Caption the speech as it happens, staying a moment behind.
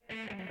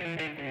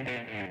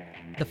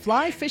The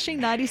Fly Fishing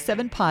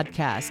 97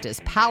 podcast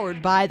is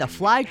powered by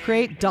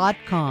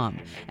theflycrate.com,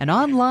 an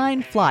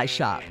online fly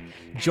shop.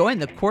 Join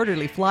the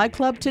Quarterly Fly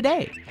Club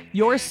today,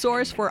 your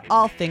source for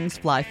all things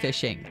fly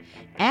fishing.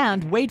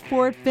 And Wait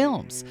For It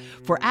Films.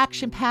 For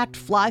action-packed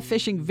fly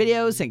fishing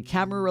videos and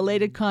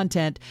camera-related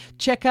content,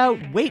 check out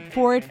Wait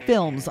For It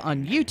Films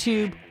on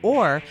YouTube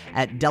or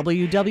at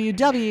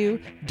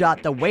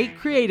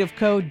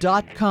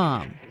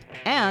www.thewaitcreativeco.com.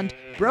 And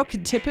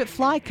Broken Tippet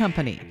Fly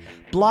Company.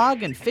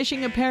 Blog and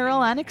fishing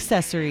apparel and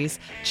accessories.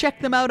 Check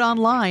them out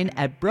online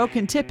at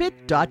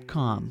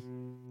brokentippet.com.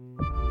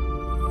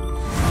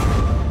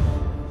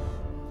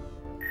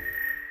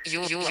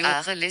 You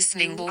are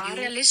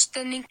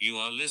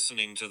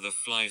listening to the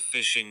Fly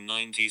Fishing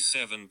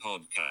 97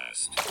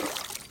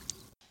 podcast.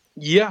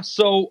 Yeah,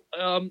 so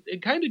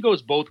it kind of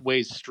goes both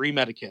ways. Stream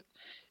etiquette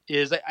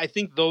is, I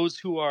think, those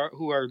who are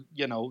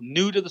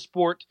new to the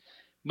sport,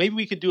 maybe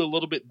we could do a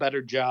little bit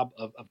better job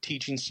of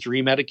teaching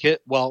stream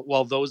etiquette,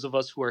 while those of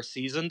us who are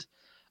seasoned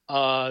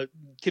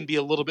can be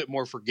a little bit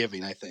more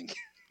forgiving, I think.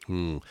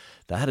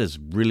 That is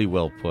really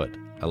well put.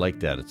 I like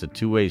that. It's a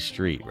two-way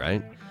street,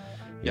 right?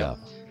 Yeah.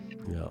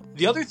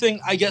 The other thing,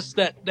 I guess,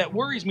 that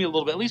worries me a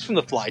little bit, at least from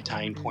the fly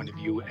tying point of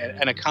view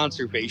and a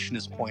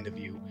conservationist point of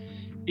view,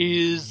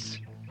 is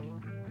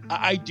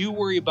I do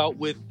worry about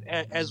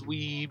as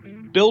we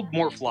build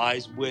more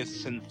flies with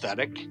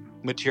synthetic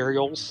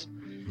materials,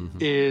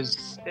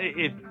 is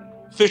if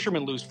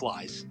fishermen lose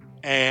flies,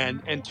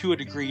 and to a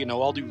degree,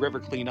 I'll do river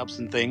cleanups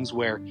and things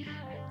where,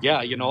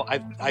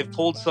 I've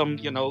pulled some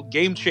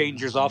game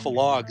changers off of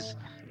logs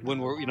when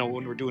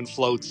we're doing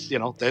floats.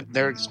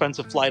 They're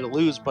expensive fly to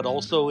lose, but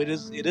also it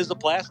is a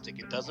plastic.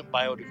 It doesn't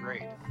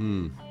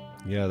biodegrade.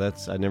 Yeah,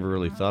 I never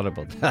really thought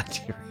about that.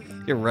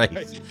 You're right.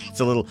 It's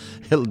a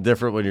little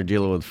different when you're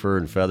dealing with fur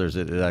and feathers.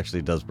 It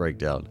actually does break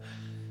down.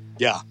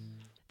 Yeah.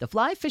 The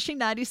Fly Fishing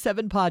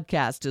 97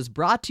 podcast is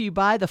brought to you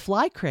by The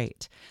Fly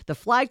Crate. The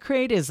Fly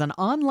Crate is an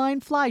online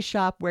fly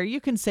shop where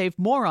you can save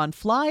more on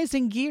flies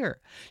and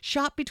gear.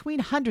 Shop between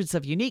hundreds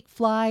of unique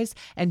flies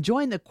and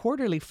join the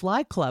Quarterly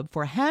Fly Club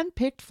for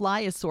hand-picked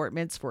fly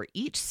assortments for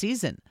each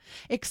season.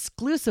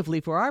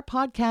 Exclusively for our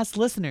podcast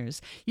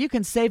listeners, you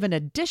can save an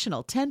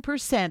additional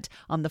 10%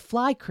 on The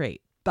Fly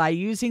Crate by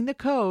using the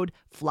code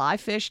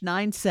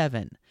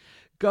FlyFish97.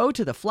 Go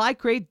to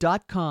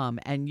theflycrate.com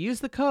and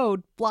use the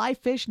code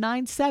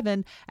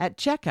FlyFish97 at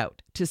checkout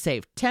to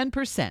save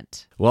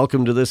 10%.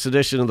 Welcome to this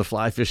edition of the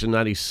Fly Fishing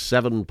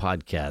 97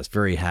 podcast.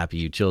 Very happy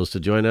you chose to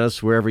join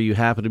us wherever you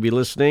happen to be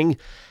listening.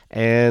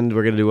 And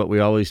we're going to do what we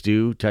always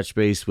do, touch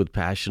base with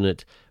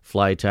passionate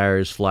fly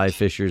tiers, fly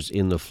fishers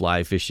in the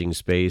fly fishing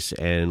space.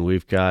 And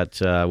we've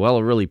got, a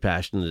really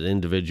passionate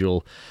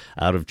individual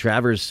out of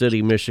Traverse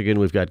City, Michigan.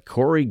 We've got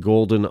Corey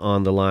Golden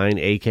on the line,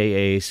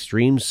 a.k.a.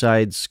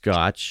 Streamside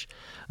Scotch.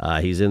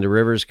 He's into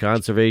rivers,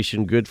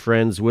 conservation, good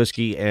friends,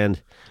 whiskey,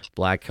 and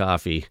black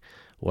coffee.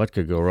 What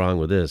could go wrong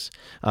with this?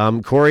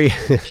 Corey,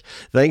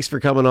 thanks for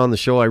coming on the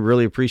show. I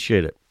really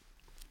appreciate it.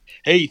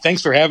 Hey,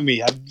 thanks for having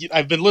me.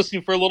 I've been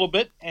listening for a little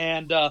bit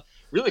and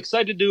really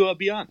excited to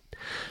be on.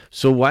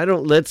 So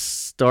let's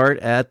start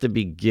at the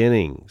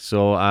beginning.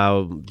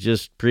 So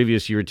just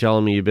previous, you were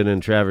telling me you've been in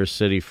Traverse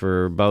City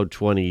for about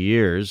 20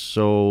 years.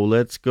 So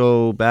let's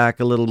go back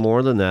a little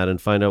more than that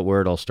and find out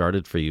where it all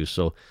started for you.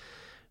 So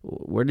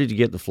where did you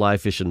get the fly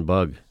fishing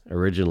bug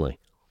originally?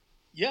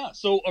 Yeah,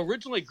 so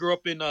originally grew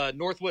up in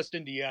Northwest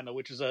Indiana,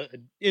 which is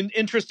an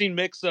interesting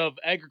mix of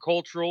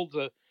agricultural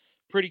to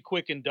pretty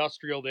quick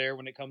industrial there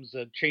when it comes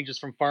to changes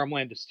from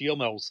farmland to steel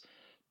mills.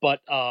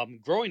 But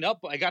growing up,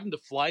 I got into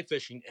fly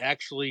fishing.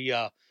 Actually,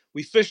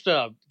 we fished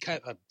a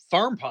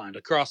farm pond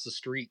across the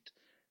street.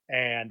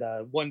 And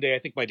one day, I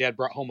think my dad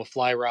brought home a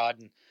fly rod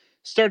and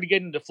started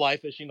getting into fly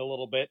fishing a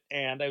little bit.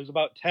 And I was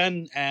about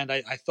 10, and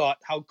I thought,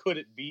 how could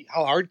it be?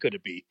 How hard could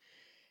it be?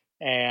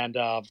 And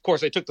of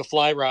course, I took the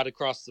fly rod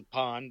across the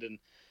pond. And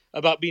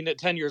about being at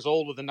 10 years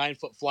old with a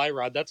 9-foot fly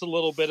rod, that's a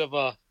little bit of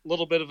a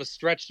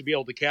stretch to be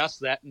able to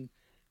cast that. And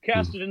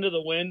cast it into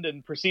the wind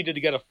and proceeded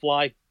to get a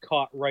fly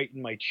caught right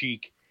in my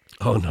cheek.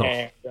 Oh no!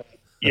 And,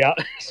 yeah,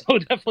 so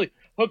definitely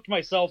hooked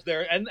myself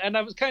there, and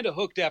I was kind of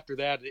hooked after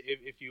that,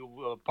 if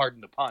you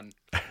pardon the pun.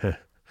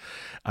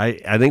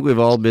 I think we've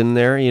all been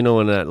there,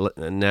 when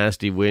that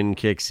nasty wind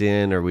kicks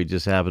in, or we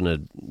just happen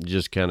to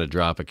just kind of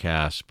drop a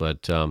cast.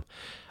 But I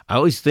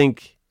always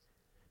think,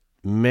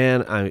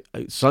 man,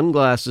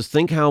 sunglasses.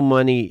 Think how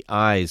many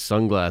eyes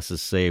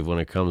sunglasses save when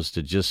it comes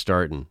to just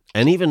starting,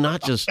 and even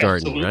not just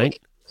starting, Absolutely. Right?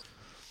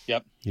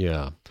 Yep.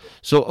 Yeah.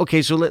 So,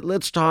 okay, so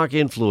let's talk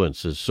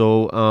influences.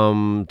 So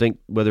think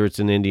whether it's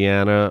in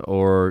Indiana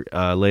or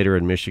later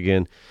in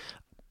Michigan,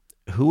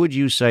 who would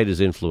you cite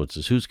as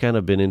influences? Who's kind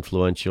of been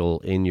influential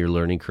in your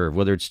learning curve,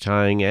 whether it's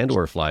tying and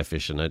or fly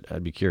fishing?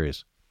 I'd be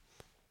curious.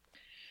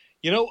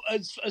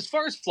 As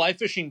far as fly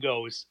fishing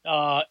goes,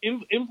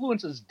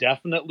 influences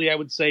definitely, I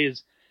would say,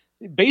 is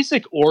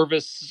basic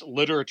Orvis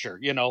literature.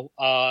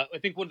 I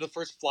think one of the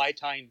first fly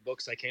tying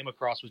books I came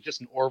across was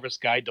just an Orvis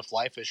guide to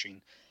fly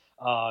fishing.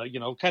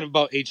 Kind of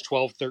about age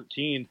 12,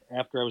 13,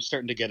 after I was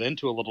starting to get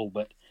into a little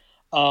bit.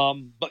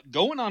 But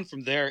going on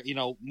from there,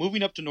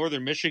 moving up to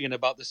northern Michigan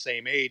about the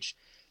same age,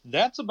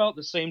 that's about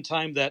the same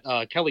time that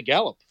Kelly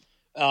Gallup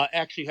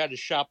actually had to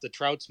shop the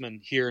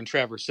Troutsman here in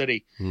Traverse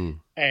City.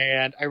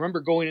 And I remember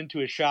going into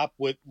his shop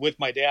with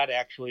my dad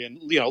actually, and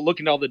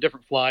looking at all the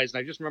different flies. And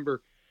I just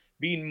remember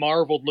being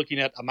marveled looking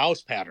at a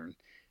mouse pattern,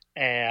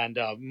 and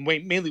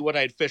mainly what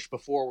I had fished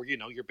before were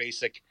your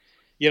basic,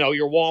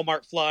 your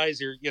Walmart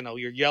flies, your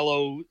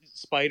yellow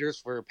spiders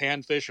for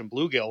panfish and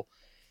bluegill.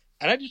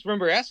 And I just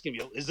remember asking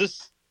him, is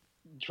this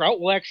trout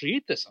will actually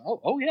eat this?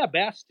 Oh yeah,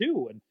 bass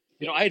too. And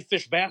I had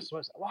fished bass, so I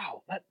was like,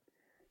 wow,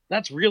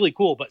 that's really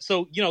cool. But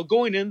so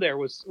going in there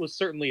was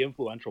certainly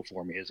influential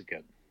for me as a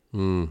kid.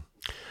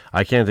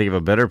 I can't think of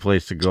a better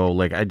place to go.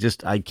 Like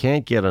I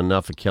can't get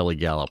enough of Kelly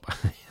Gallup.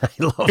 I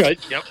love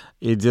it. Yep.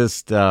 It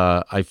just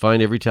I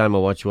find every time I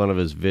watch one of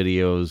his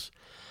videos,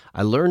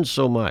 I learn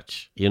so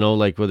much.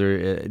 Like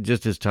whether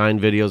just his time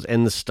videos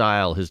and the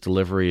style, his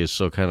delivery is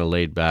so kind of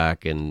laid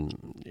back,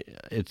 and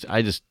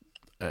I just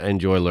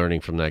enjoy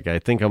learning from that guy.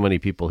 Think how many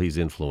people he's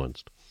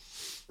influenced.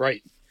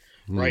 Right.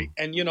 Right.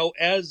 And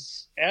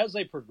as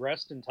I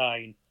progressed in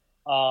tying,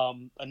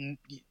 and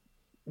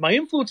my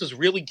influences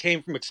really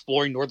came from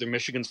exploring northern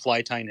Michigan's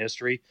fly tying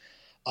history.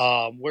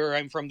 Where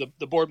I'm from,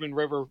 the Boardman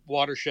River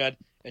watershed,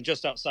 and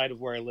just outside of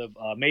where I live,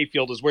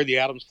 Mayfield is where the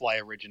Adams fly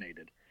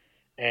originated.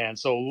 And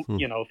so,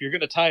 if you're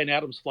going to tie an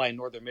Adams fly in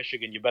northern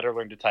Michigan, you better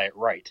learn to tie it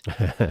right.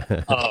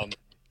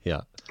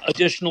 Yeah.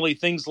 Additionally,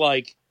 things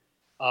like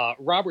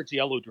Robert's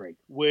Yellow Drake,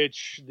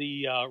 which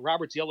the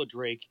Robert's Yellow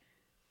Drake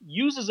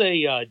uses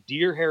a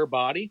deer hair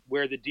body,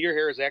 where the deer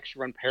hair is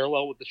actually run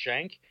parallel with the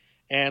shank.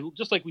 And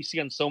just like we see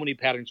on so many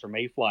patterns for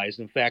mayflies.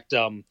 In fact,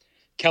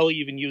 Kelly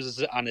even uses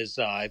it on his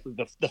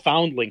the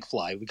foundling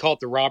fly. We call it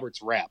the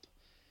Roberts wrap.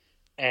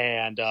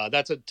 And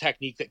that's a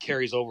technique that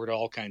carries over to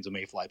all kinds of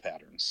mayfly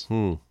patterns.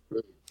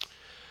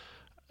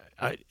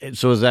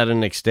 So is that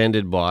an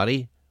extended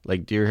body,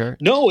 like deer hair?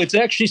 No, it's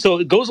actually, so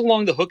it goes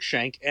along the hook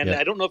shank. And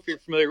I don't know if you're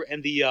familiar,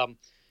 and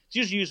it's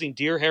usually using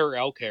deer hair or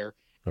elk hair.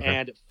 Okay.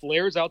 And it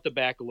flares out the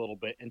back a little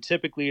bit. And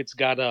typically it's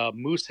got a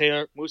moose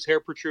hair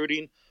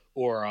protruding,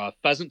 or a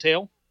pheasant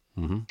tail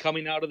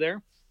coming out of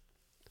there.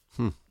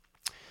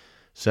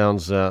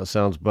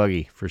 Sounds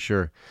buggy for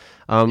sure.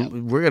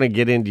 We're going to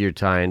get into your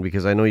tying,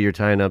 because I know you're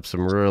tying up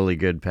some really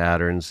good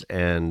patterns,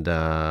 and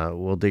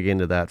we'll dig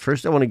into that.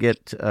 First, I want to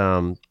get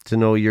to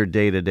know your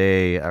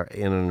day-to-day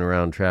in and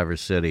around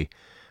Traverse City.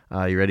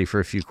 You ready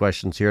for a few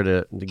questions here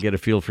to get a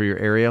feel for your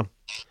area?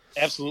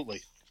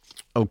 Absolutely.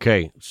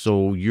 Okay,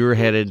 so you're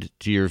headed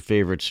to your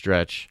favorite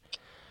stretch.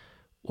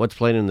 What's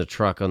playing in the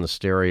truck on the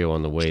stereo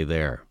on the way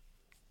there?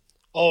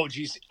 Oh,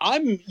 geez. I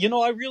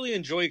really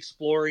enjoy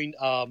exploring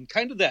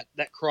kind of that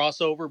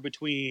crossover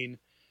between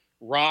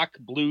rock,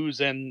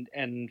 blues, and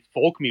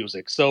folk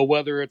music. So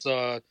whether it's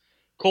a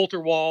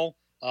Coulter Wall,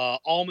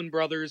 Allman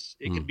Brothers,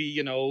 it could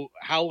be,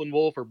 Howlin'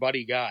 Wolf or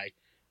Buddy Guy.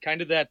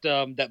 Kind of that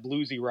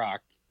bluesy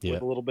rock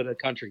with a little bit of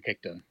country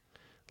kicked in.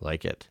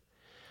 Like it.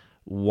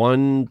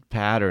 One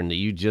pattern that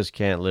you just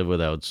can't live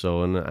without.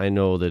 So, and I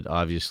know that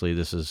obviously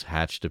this is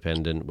hatch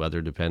dependent,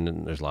 weather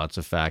dependent. There's lots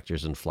of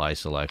factors in fly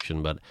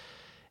selection, but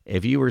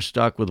if you were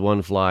stuck with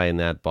one fly in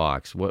that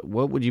box, what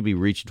would you be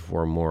reaching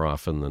for more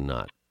often than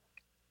not?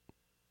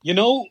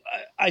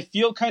 I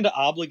feel kind of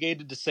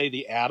obligated to say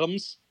the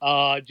Adams,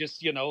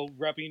 just,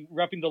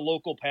 repping the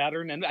local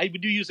pattern. And I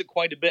do use it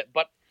quite a bit,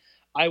 but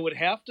I would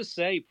have to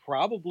say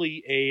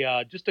probably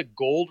just a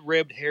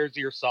gold-ribbed hare's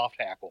ear soft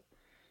hackle.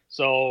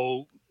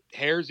 So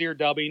hare's ear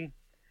dubbing,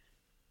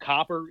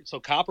 copper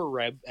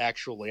rib,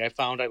 actually. I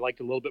found I liked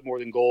a little bit more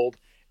than gold,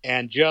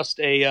 and just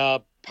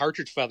a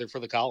partridge feather for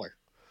the collar.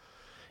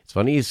 It's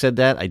funny you said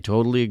that. I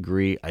totally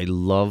agree. I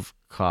love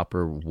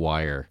copper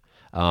wire.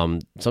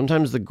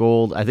 Sometimes the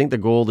gold, I think the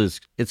gold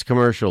it's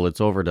commercial, it's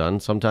overdone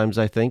sometimes,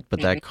 I think,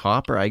 but that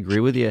copper, I agree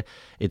with you.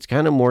 It's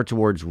kind of more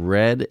towards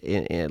red.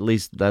 At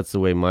least that's the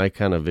way my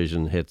kind of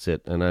vision hits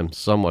it. And I'm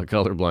somewhat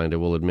colorblind, I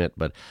will admit,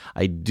 but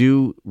I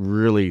do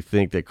really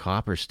think that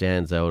copper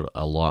stands out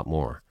a lot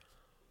more.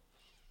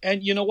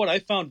 And you know what I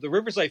found? The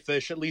rivers I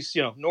fish, at least,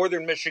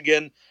 northern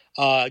Michigan,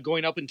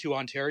 going up into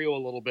Ontario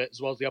a little bit,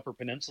 as well as the Upper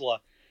Peninsula,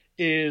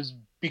 is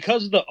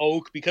because of the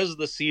oak, because of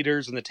the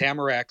cedars and the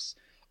tamaracks,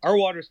 our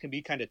waters can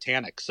be kind of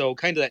tannic. So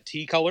kind of that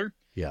tea color,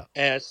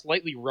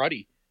 slightly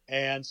ruddy.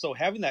 And so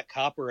having that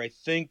copper, I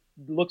think,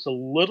 looks a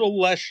little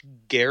less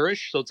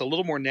garish. So it's a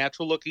little more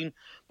natural looking,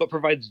 but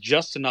provides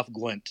just enough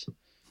glint.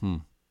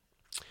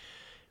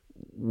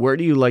 Where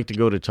do you like to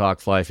go to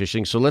talk fly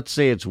fishing? So let's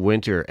say it's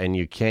winter and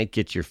you can't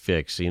get your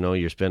fix.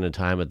 You're spending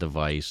time at the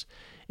Vice.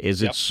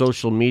 Is it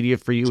social media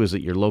for you? Is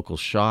it your local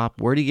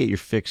shop? Where do you get your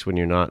fix when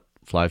you're not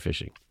fly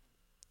fishing?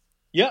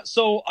 Yeah,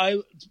 so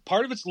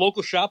part of its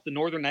local shop, the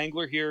Northern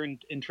Angler here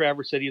in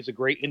Traverse City, is a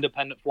great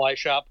independent fly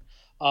shop.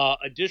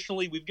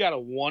 Additionally, we've got a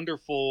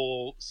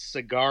wonderful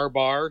cigar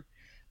bar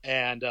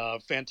and a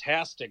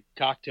fantastic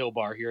cocktail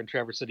bar here in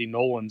Traverse City,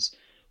 Nolan's,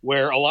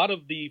 where a lot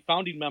of the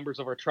founding members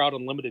of our Trout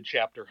Unlimited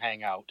chapter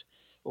hang out,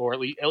 or at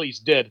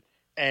least did.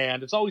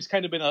 And it's always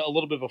kind of been a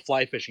little bit of a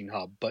fly fishing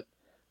hub. But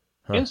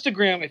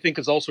Instagram, I think,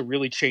 has also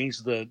really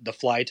changed the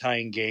fly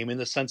tying game in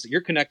the sense that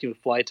you're connecting with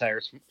fly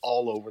tyers from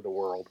all over the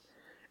world,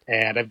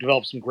 and I've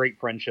developed some great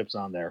friendships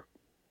on there.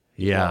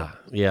 Yeah,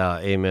 yeah,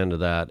 amen to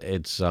that.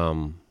 It's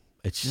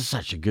just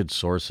such a good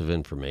source of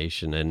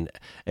information, and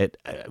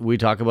we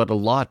talk about it a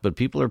lot, but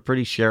people are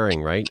pretty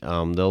sharing, right?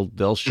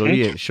 They'll show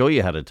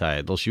you how to tie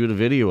it. They'll shoot a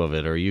video of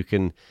it, or you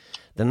can.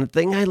 Then the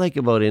thing I like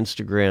about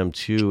Instagram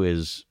too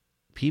is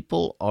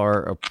people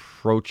are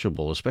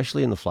approachable,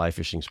 especially in the fly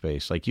fishing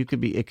space. Like it could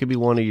be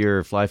one of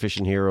your fly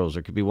fishing heroes, or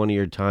it could be one of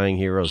your tying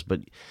heroes, but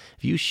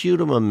if you shoot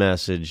them a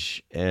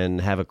message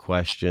and have a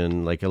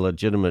question, like a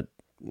legitimate,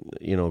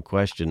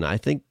 question, I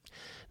think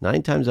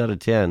 9 times out of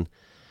 10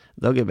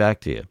 they'll get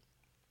back to you.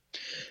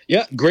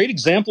 Yeah, great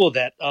example of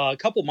that. A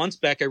couple months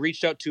back, I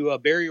reached out to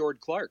Barry Ord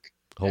Clark,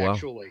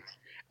 actually,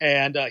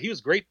 and he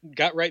was great.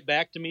 Got right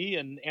back to me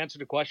and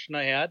answered a question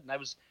I had, and I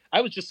was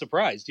just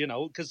surprised,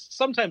 because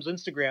sometimes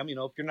Instagram,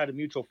 if you're not a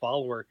mutual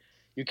follower,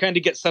 you kind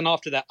of get sent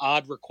off to that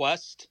odd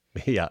request.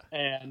 Yeah,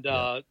 and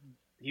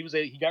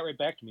he got right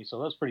back to me, so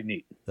that was pretty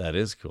neat. That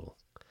is cool.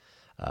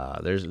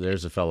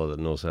 There's a fellow that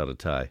knows how to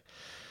tie.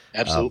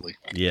 Absolutely.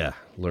 Yeah,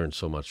 learned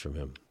so much from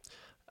him.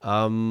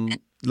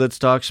 Let's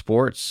talk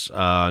sports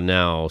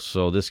now.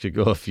 So this could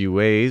go a few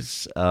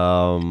ways.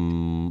 Are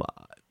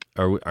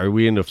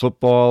we into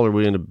football? Are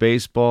we into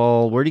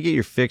baseball? Where do you get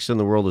your fix in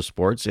the world of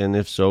sports? And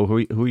if so,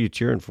 who are you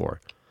cheering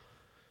for?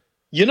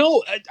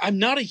 I'm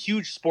not a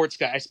huge sports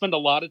guy. I spend a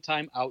lot of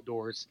time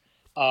outdoors,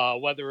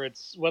 whether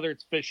it's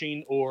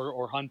fishing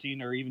or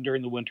hunting, or even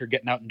during the winter,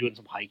 getting out and doing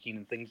some hiking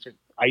and things, or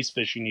ice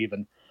fishing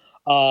even.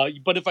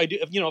 But if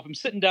I'm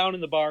sitting down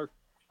in the bar,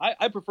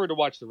 I prefer to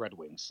watch the Red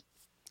Wings.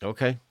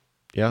 Okay.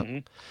 Yeah.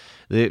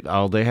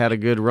 Mm-hmm. They had a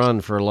good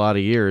run for a lot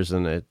of years,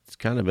 and it's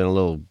kind of been a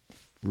little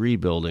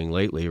rebuilding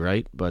lately,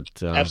 right?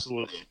 But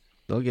absolutely,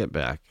 they'll get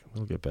back.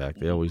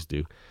 They always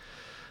do.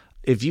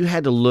 If you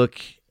had to look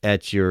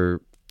at your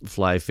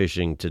fly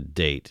fishing to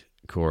date,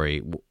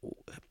 Corey,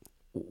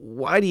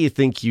 why do you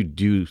think you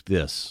do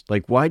this?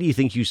 Like, why do you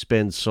think you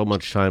spend so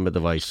much time at the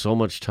vise, so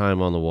much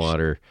time on the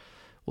water?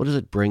 What does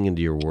it bring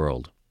into your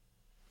world?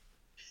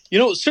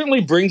 It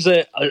certainly brings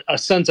a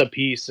sense of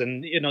peace.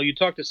 And, you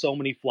talk to so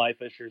many fly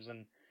fishers,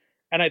 and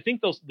I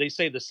think they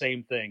say the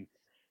same thing.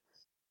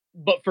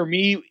 But for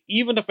me,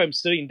 even if I'm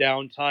sitting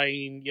down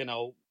tying,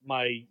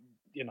 my,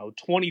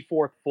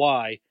 24th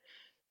fly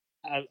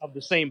of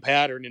the same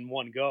pattern in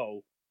one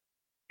go,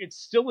 it's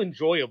still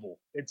enjoyable.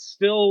 It's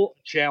still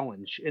a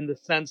challenge in the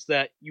sense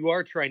that you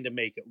are trying to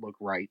make it look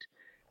right.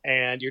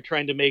 And you're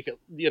trying to make it,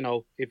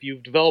 if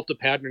you've developed a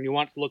pattern and you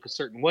want it to look a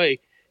certain way,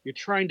 you're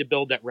trying to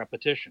build that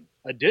repetition.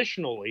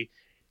 Additionally,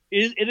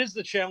 it is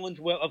the challenge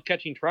of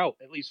catching trout,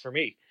 at least for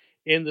me,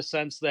 in the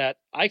sense that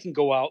I can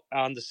go out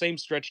on the same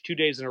stretch 2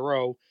 days in a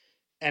row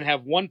and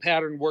have one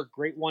pattern work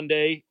great one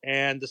day,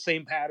 and the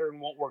same pattern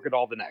won't work at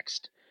all the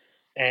next.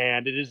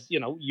 And it is,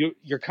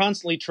 you're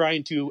constantly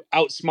trying to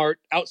outsmart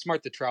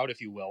the trout, if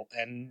you will.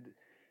 And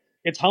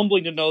it's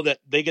humbling to know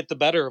that they get the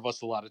better of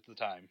us a lot of the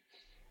time.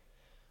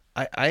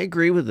 I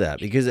agree with that,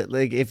 because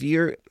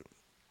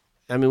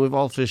we've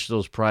all fished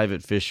those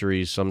private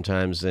fisheries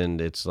sometimes, and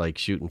it's like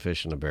shooting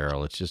fish in a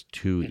barrel. It's just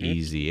too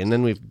easy. And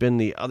then we've been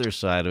the other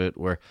side of it,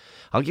 where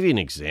I'll give you an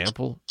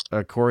example.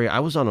 Corey, I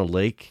was on a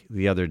lake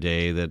the other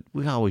day that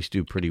we always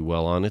do pretty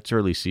well on. It's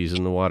early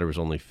season. The water was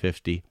only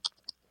 50,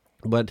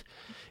 but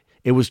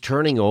it was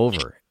turning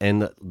over,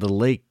 and the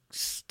lake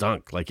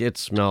stunk. Like, it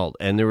smelled,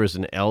 and there was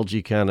an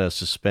algae kind of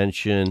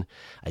suspension.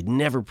 I'd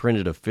never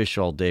printed a fish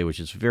all day, which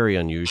is very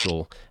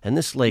unusual. And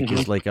this lake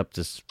is like up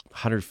to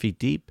 100 feet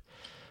deep.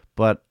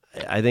 But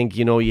I think,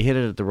 you hit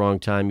it at the wrong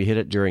time. You hit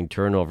it during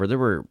turnover. There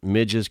were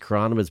midges,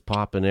 chironomids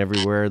popping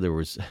everywhere. There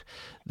was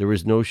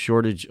no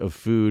shortage of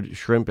food,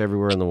 shrimp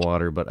everywhere in the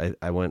water. But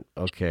I went,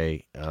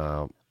 okay,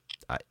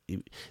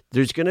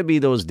 there's going to be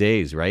those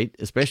days, right?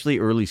 Especially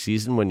early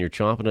season, when you're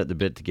chomping at the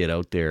bit to get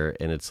out there,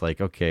 and it's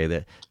like,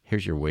 okay,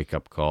 here's your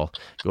wake-up call.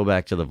 Go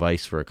back to the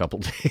vise for a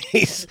couple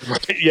days.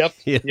 Yep.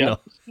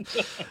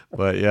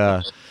 But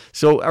yeah.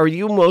 So are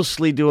you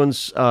mostly doing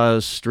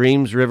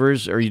streams,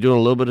 rivers? Are you doing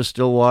a little bit of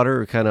still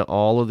water, or kind of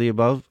all of the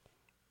above?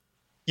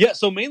 Yeah,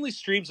 so mainly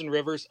streams and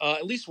rivers.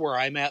 At least where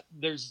I'm at,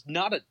 there's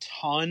not a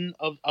ton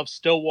of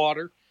still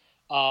water.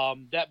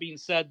 That being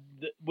said,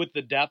 with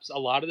the depths, a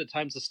lot of the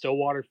times the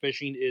stillwater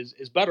fishing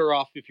is better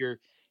off if you're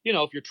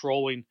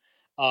trolling.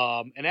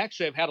 And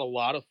actually, I've had a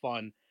lot of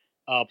fun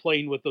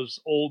playing with those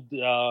old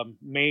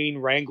Maine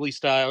Ranger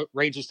style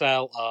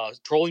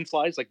trolling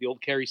flies, like the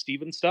old Carrie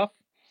Stevens stuff,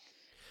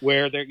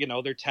 where they're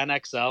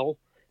 10XL,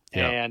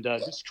 and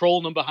just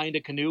trolling them behind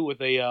a canoe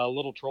with a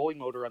little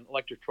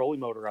electric trolling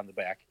motor on the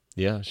back.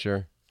 Yeah,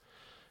 sure.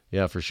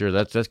 Yeah, for sure.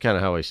 That's kind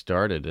of how I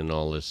started in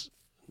all this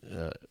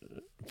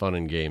fun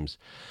and games.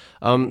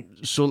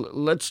 So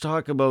let's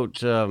talk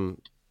about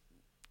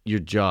your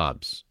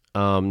jobs.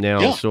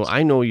 So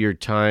I know you are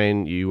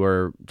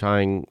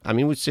tying,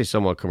 we'd say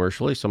somewhat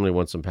commercially. Somebody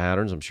wants some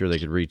patterns, I'm sure they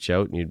could reach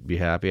out and you'd be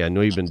happy. I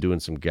know you've been doing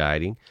some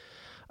guiding.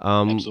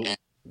 Absolutely.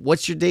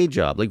 what's your day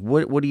job? Like,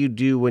 what do you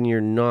do when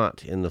you're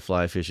not in the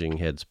fly fishing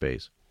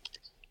headspace?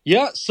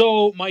 Yeah,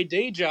 so my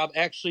day job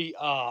actually,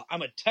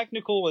 I'm a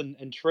technical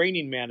and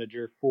training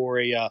manager for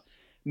a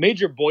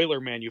major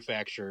boiler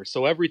manufacturer.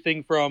 So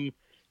everything from,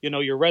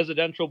 your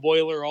residential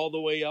boiler all the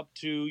way up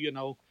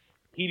to,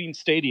 heating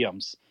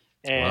stadiums.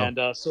 Wow. And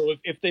so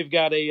if they've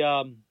got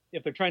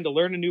if they're trying to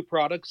learn a new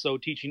product, so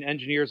teaching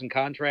engineers and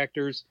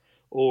contractors,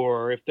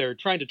 or if they're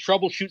trying to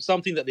troubleshoot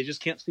something that they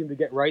just can't seem to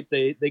get right,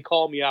 they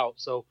call me out.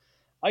 So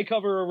I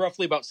cover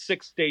roughly about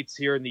 6 states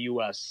here in the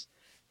U.S.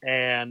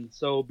 And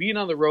so being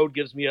on the road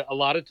gives me a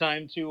lot of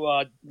time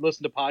to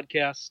listen to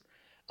podcasts.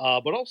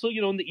 But also,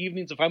 in the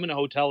evenings, if I'm in a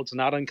hotel, it's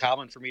not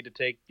uncommon for me to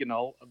take,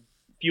 a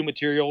few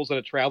materials and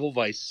a travel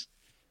vise.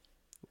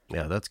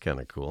 Yeah, that's kind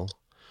of cool.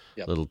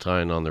 Yep. Little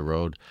tying on the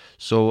road.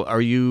 So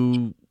are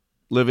you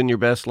living your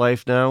best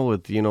life now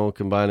with,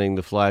 combining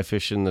the fly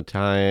fishing, the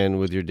tie-in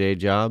with your day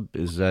job?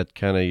 Is that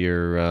kind of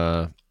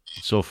your,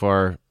 so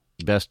far,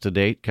 best to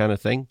date kind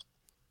of thing?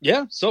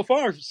 Yeah, so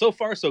far, so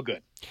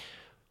good.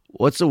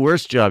 What's the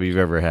worst job you've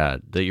ever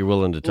had that you're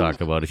willing to talk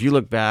about? If you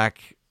look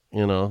back,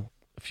 a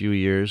few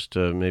years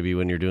to maybe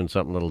when you're doing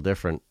something a little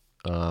different,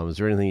 is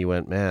there anything you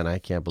went, man, I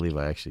can't believe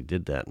I actually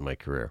did that in my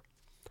career?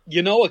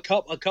 A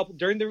couple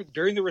during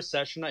the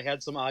recession, I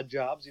had some odd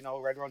jobs.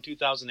 Right around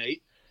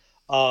 2008,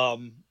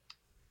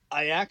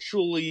 I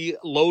actually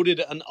loaded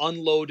and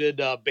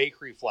unloaded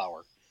bakery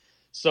flour.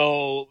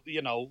 So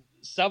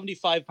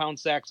 75-pound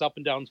sacks up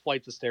and down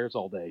flights of stairs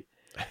all day.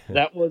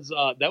 That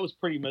was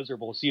pretty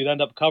miserable. So you'd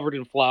end up covered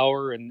in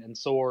flour and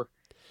sore.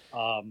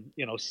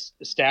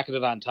 Stacking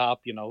it on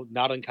top.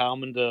 Not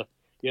uncommon to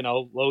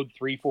load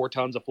 3-4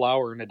 tons of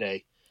flour in a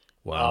day.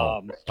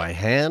 Wow. By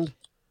hand?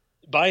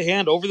 By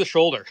hand, over the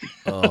shoulder.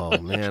 Oh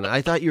man,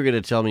 I thought you were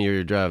going to tell me you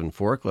were driving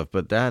forklift,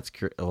 but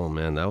oh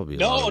man, that would be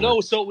no.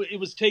 So it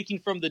was taking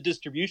from the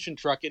distribution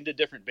truck into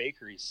different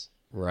bakeries.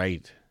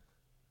 Right.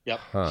 Yep.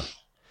 Huh.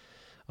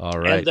 All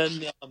right.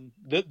 And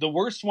then the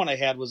worst one I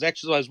had was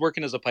actually I was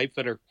working as a pipe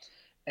fitter,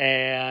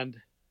 and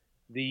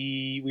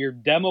we were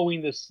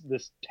demoing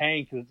this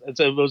tank.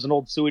 It was an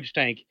old sewage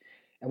tank,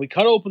 and we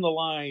cut open the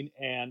line,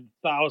 and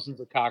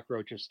thousands of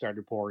cockroaches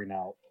started pouring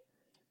out.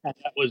 And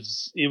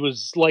it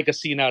was like a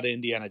scene out of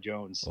Indiana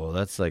Jones. Oh,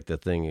 that's like the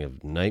thing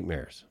of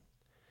nightmares.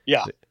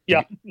 Yeah.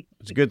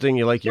 It's a good thing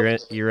you like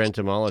your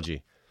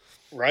entomology.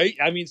 Right?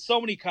 I mean, so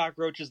many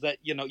cockroaches that,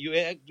 you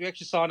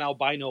actually saw an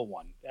albino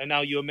one. And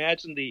now you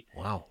imagine the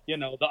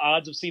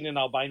odds of seeing an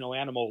albino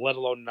animal, let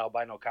alone an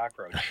albino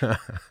cockroach.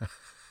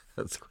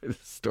 That's quite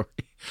a story.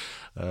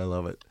 I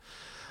love it.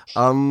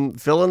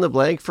 Fill in the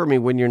blank for me.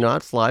 When you're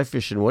not fly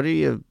fishing, what are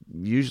you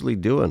usually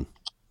doing?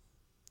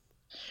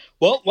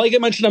 Well, like I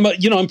mentioned,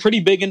 I'm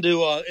pretty big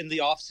into in the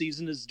off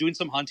season is doing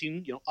some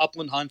hunting,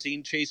 upland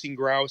hunting, chasing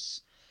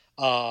grouse,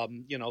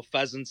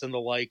 pheasants and the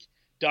like.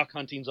 Duck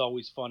hunting's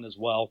always fun as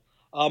well.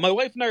 My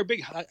wife and I are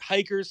big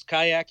hikers,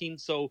 kayaking,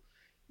 so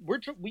we're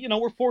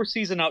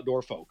 4-season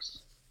outdoor folks.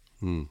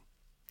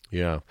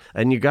 Yeah,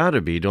 and you got to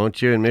be, don't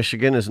you? In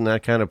Michigan, isn't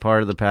that kind of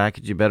part of the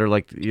package?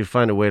 You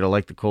find a way to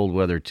like the cold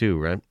weather too,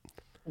 right?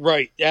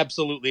 Right,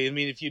 absolutely. I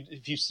mean, if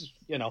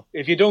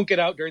you don't get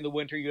out during the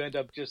winter, you end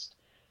up just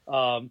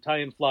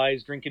tying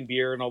flies, drinking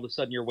beer, and all of a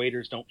sudden your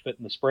waders don't fit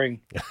in the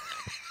spring.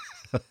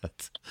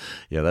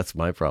 Yeah, that's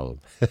my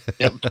problem.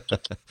 Yep.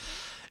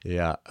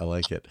 Yeah, I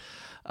like it.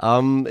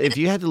 If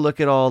you had to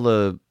look at all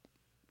the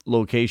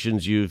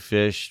locations you've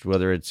fished,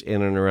 whether it's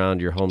in and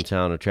around your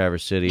hometown of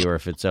Traverse City or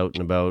if it's out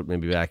and about,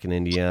 maybe back in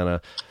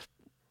Indiana,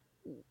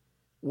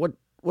 what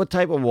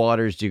type of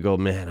waters do you go,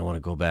 man, I want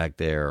to go back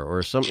there?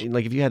 Or something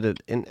like if you had to,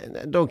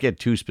 and don't get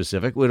too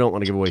specific, we don't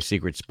want to give away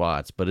secret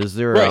spots, but is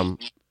there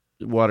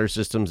water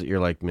systems that you're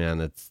like,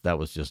 man, that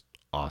was just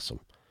awesome?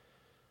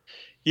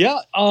 Yeah.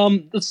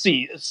 Let's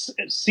see.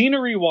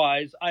 Scenery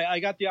wise, I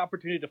got the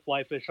opportunity to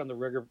fly fish on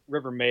the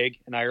River Meg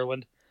in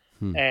Ireland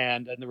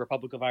and in the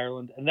Republic of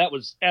Ireland. And that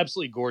was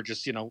absolutely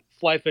gorgeous.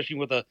 Fly fishing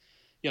with a,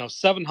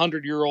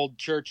 700-year-old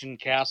church and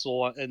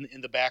castle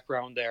in the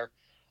background there.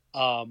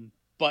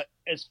 But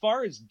as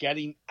far as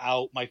getting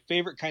out, my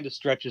favorite kind of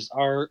stretches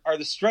are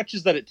the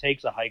stretches that it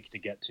takes a hike to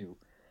get to.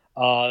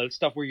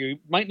 Stuff where you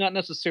might not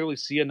necessarily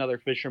see another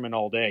fisherman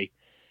all day.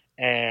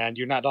 And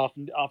you're not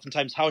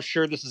oftentimes how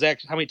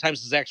many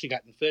times this has actually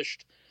gotten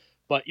fished,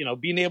 but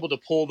being able to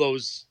pull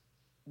those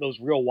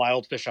real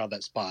wild fish out of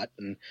that spot,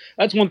 and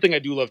that's one thing I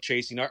do love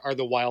chasing are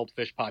the wild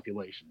fish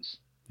populations.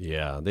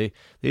 Yeah, they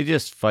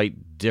just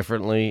fight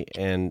differently,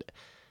 and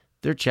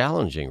they're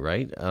challenging,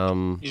 right?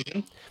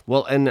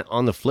 Well, and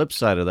on the flip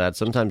side of that,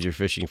 sometimes you're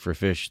fishing for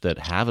fish that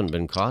haven't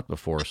been caught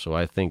before, so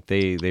I think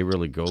they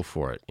really go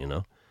for it.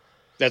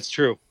 That's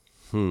true.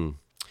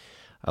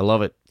 I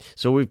love it.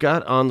 So we've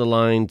got on the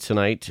line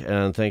tonight,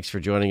 and thanks for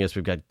joining us.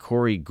 We've got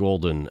Corey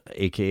Golden,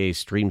 a.k.a.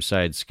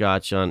 Streamside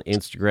Scotch on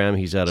Instagram.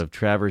 He's out of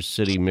Traverse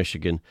City,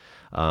 Michigan.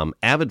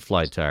 Avid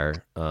fly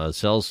tire,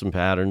 sells some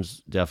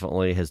patterns,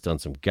 definitely, has done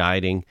some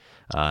guiding,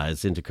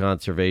 is into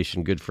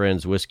conservation, good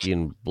friends, whiskey,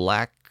 and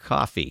black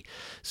coffee.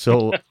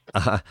 So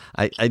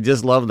I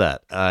just love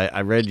that.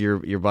 I read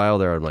your bio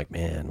there. I'm like,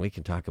 man, we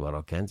can talk about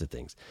all kinds of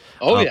things.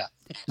 Oh yeah.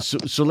 So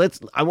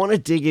I want to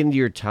dig into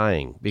your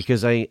tying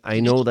because I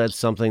know that's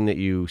something that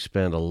you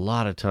spend a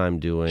lot of time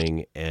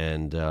doing.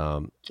 And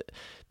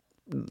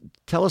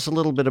tell us a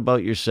little bit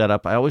about your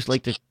setup. I always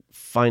like to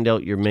find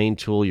out your main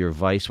tool, your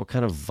vise. What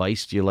kind of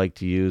vise do you like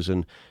to use?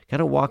 And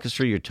kind of walk us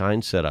through your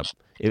tying setup,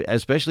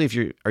 especially if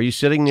are you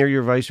sitting near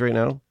your vise right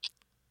now?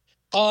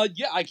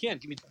 Yeah, I can.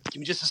 Give me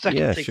just a second.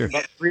 Yeah, Take sure.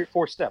 about 3 or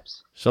 4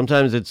 steps.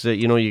 Sometimes it's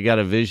you got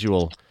a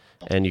visual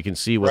and you can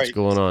see what's Right.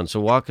 going on. So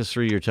walk us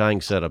through your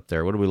tying setup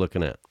there. What are we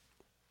looking at?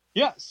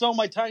 Yeah, so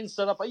my tying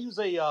setup, I use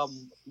a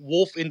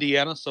Wolf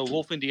Indiana. So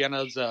Wolf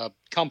Indiana is a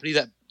company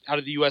that out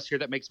of the U.S. here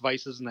that makes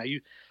vices, and I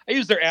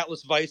use their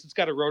Atlas vise. It's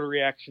got a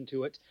rotary action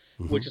to it,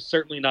 which is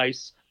certainly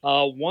nice.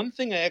 One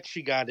thing I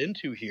actually got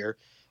into here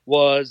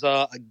was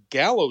a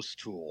gallows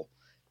tool,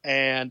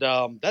 and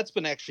that's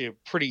been actually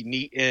pretty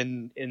neat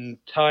in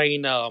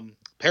tying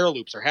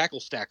paraloops or hackle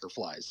stacker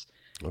flies.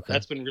 Okay.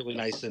 That's been really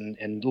nice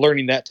in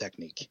learning that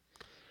technique.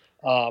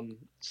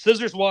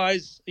 Scissors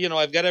wise,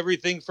 I've got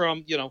everything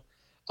from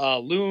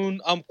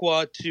Loon,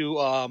 Umpqua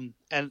to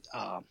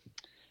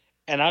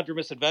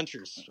Anadromous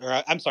Adventures,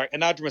 or I'm sorry,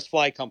 Anadromous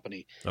Fly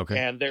Company, Okay.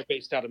 and they're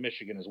based out of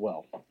Michigan as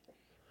well.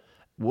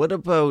 What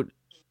about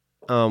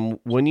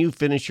when you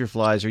finish your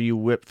flies? Are you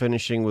whip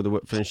finishing with a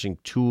whip finishing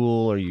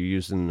tool? Are you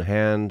using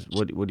hand?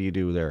 What do you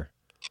do there?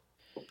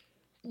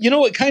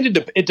 It kind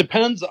of it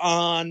depends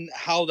on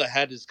how the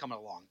head is coming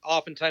along.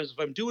 Oftentimes, if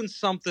I'm doing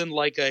something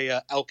like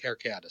a elk hair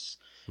caddis,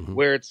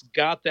 where it's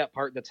got that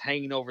part that's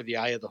hanging over the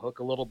eye of the hook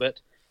a little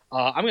bit,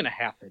 I'm going to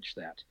half hitch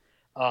that.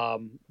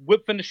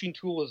 Whip finishing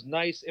tool is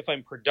nice if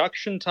I'm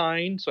production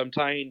tying, so I'm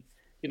tying,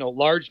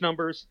 large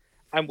numbers.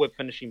 I'm whip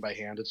finishing by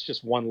hand. It's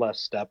just one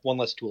less step, one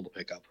less tool to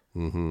pick up.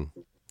 Mm-hmm.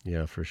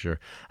 Yeah, for sure.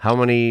 How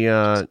many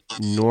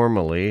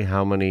normally?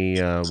 How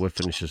many whip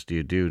finishes do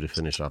you do to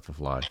finish off a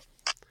fly?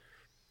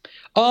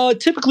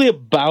 Typically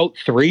about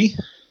 3.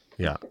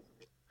 Yeah.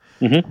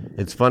 Mm-hmm.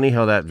 It's funny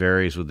how that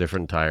varies with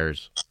different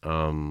tires.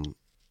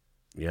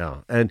 Yeah.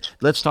 And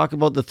let's talk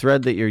about the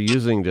thread that you're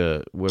using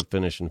to whip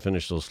finish and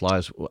finish those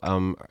flies.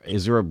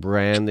 Is there a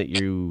brand that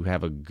you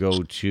have a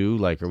go-to?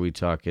 Like, are we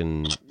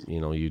talking,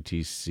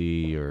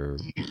 UTC or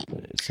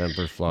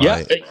Semperfly?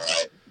 Yeah.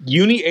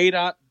 Uni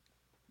A-Dot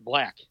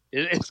Black.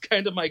 It's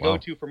kind of my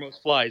go-to for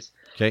most flies.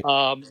 Okay.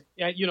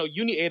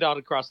 Uni A-Dot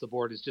across the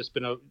board has just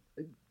been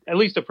at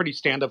least a pretty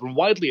stand-up and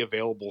widely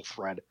available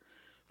thread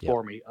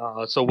for me.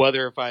 So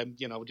whether if I'm,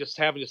 just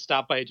having to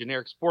stop by a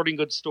generic sporting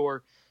goods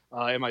store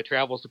in my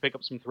travels to pick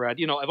up some thread,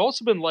 I've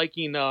also been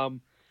liking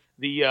the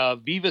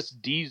Vivus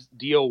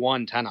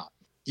DO1 10-aught.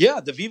 Yeah,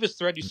 the Vivus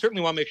thread, you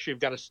certainly want to make sure you've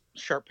got a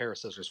sharp pair of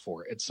scissors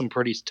for it. It's some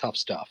pretty tough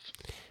stuff.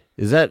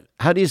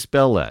 How do you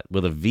spell that?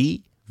 With a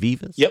V?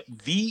 Vivus? Yep,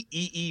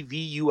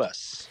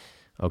 Veevus.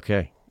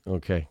 Okay.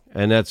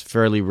 And that's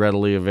fairly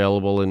readily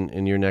available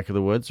in your neck of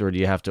the woods, or do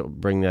you have to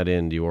bring that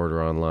in? Do you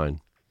order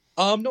online?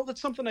 No, that's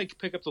something I can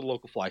pick up to the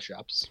local fly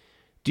shops.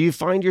 Do you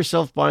find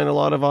yourself buying a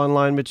lot of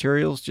online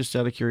materials, just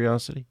out of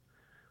curiosity?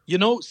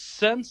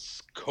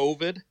 Since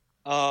COVID,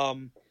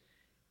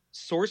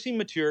 sourcing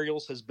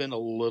materials has been a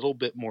little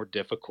bit more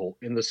difficult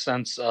in the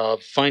sense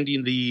of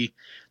finding the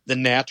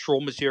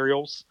natural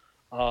materials,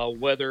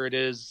 whether it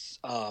is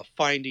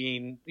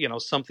finding,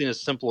 something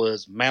as simple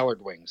as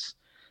mallard wings.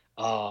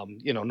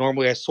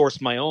 Normally I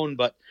source my own,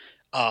 but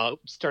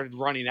started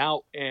running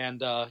out,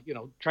 and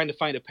trying to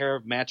find a pair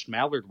of matched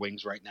mallard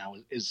wings right now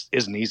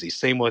isn't easy.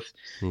 Same with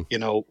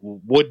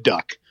wood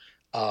duck.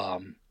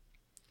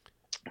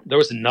 There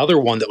was another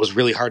one that was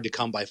really hard to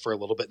come by for a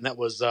little bit, and that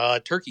was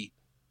turkey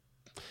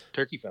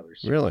feathers.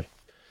 Really?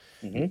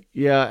 Mm-hmm.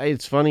 Yeah,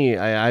 it's funny.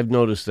 I've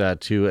noticed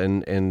that too,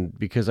 and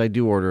because I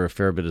do order a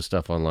fair bit of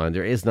stuff online,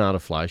 there is not a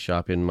fly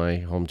shop in my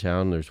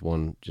hometown. There's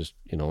one just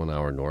an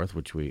hour north,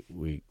 which we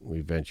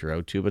venture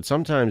out to. But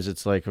sometimes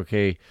it's like,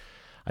 okay,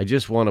 I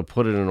just want to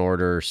put in an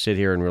order, sit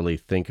here and really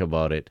think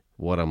about it,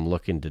 what I'm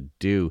looking to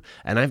do.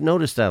 And I've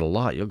noticed that a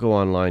lot. You'll go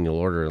online, you'll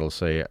order, it'll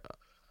say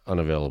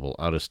unavailable,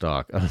 out of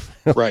stock.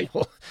 Right.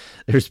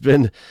 There's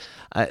been,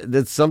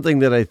 that's something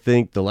that I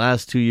think the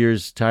last 2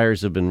 years,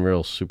 tires have been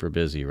real super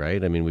busy,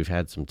 right? I mean, we've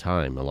had some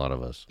time, a lot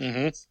of us.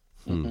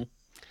 Mm-hmm. Mm-hmm.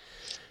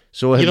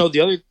 So,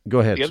 go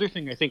ahead. The other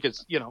thing I think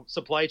is,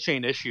 supply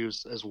chain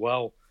issues as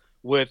well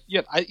with,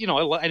 I know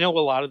a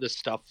lot of this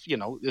stuff,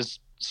 is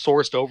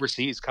sourced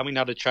overseas, coming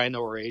out of China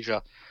or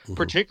Asia,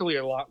 particularly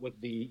a lot with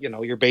the,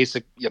 your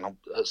basic,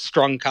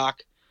 strung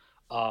cock.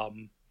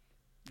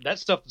 That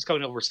stuff is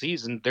coming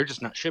overseas and they're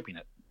just not shipping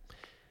it.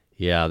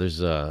 Yeah, there's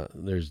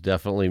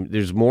definitely,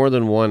 there's more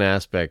than one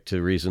aspect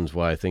to reasons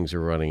why things are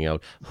running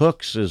out.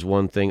 Hooks is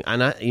one thing.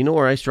 And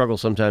where I struggle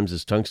sometimes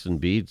is tungsten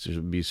beads.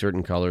 There'll be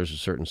certain colors or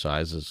certain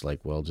sizes,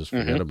 like, well, just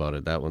forget about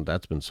it.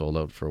 That's been sold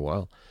out for a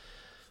while.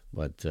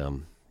 But,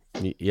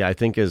 yeah, I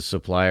think as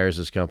suppliers,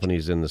 as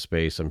companies in the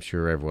space, I'm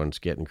sure everyone's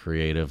getting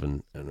creative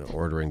and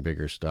ordering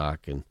bigger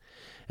stock. And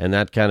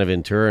that kind of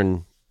in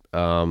turn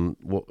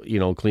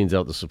cleans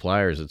out the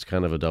suppliers. It's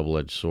kind of a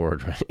double-edged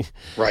sword, right?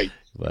 Right.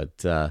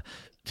 But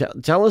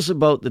tell us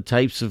about the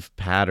types of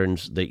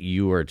patterns that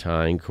you are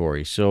tying,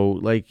 Corey. So,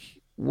 like,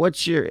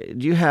 do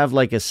you have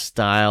like a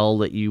style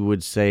that you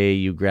would say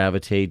you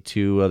gravitate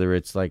to, whether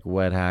it's like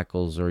wet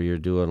hackles or you're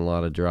doing a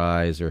lot of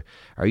dries, or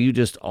are you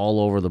just all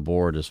over the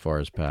board as far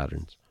as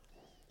patterns?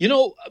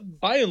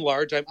 By and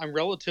large, I'm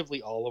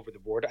relatively all over the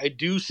board. I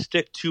do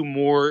stick to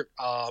more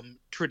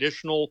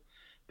traditional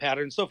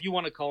patterns. So if you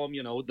want to call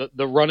them,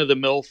 the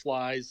run-of-the-mill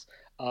flies,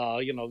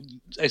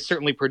 I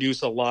certainly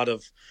produce a lot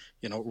of,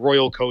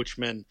 Royal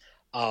Coachman,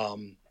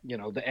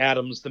 the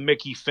Adams, the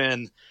Mickey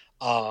Finn,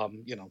 all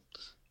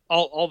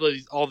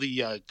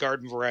the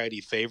garden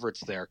variety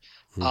favorites there.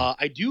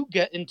 I do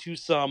get into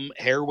some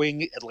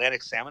hairwing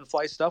Atlantic salmon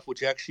fly stuff,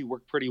 which actually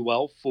work pretty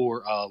well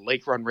for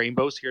lake run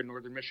rainbows here in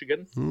northern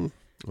Michigan.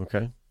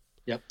 Okay.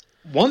 Yep.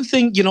 One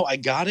thing, I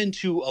got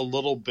into a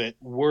little bit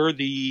were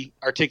the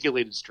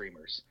articulated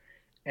streamers.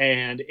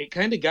 And it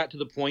kind of got to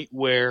the point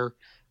where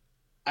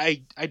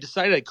I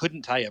decided I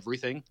couldn't tie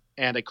everything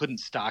and I couldn't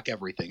stock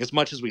everything as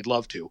much as we'd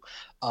love to.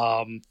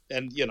 I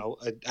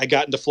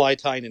got into fly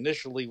tying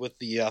initially with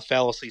the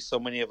fallacy so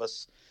many of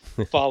us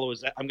follow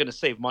is that I'm going to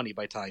save money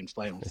by tying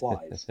my own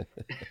flies.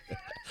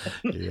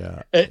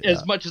 Yeah.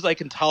 As much as I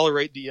can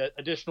tolerate the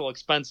additional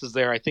expenses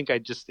there, I think I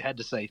just had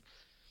to say,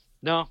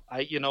 no,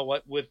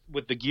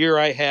 with the gear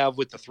I have,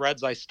 with the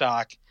threads I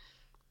stock,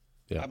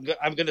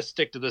 I'm going to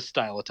stick to this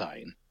style of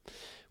tying.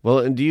 Well,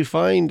 and do you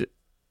find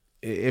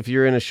if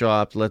you're in a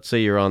shop, let's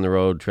say you're on the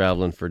road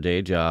traveling for a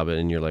day job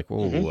and you're like,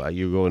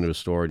 you go into a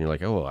store and you're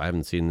like, I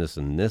haven't seen this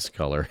in this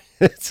color.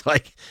 It's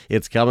like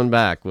it's coming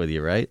back with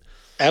you, right?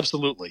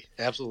 Absolutely.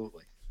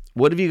 Absolutely.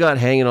 What have you got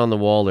hanging on the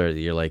wall there that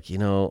you're like,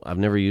 I've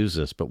never used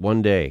this, but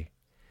one day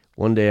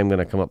I'm going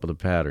to come up with a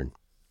pattern?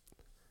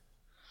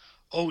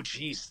 Oh,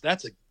 geez,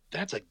 that's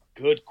a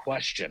good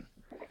question.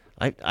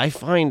 I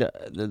find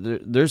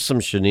there's some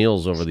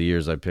chenilles over the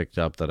years I picked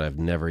up that I've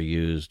never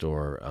used,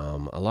 or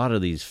a lot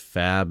of these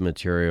fab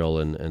material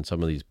and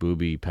some of these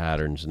booby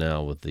patterns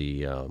now with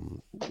the,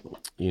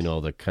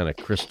 the kind of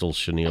crystal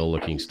chenille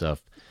looking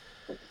stuff.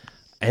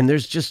 And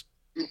there's just,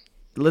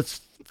 let's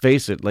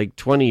face it, like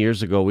 20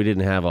 years ago, we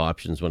didn't have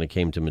options when it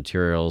came to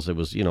materials. It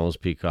was, it was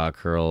peacock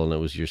herl and it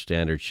was your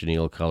standard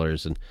chenille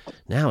colors. And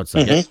now it's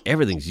like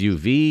everything's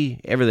UV,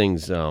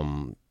 everything's,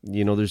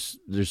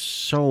 there's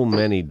so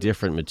many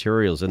different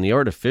materials, and the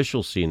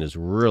artificial scene has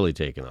really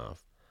taken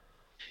off.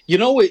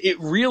 It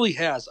really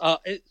has.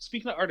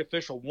 Speaking of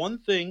artificial, one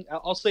thing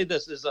I'll say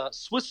this is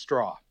Swiss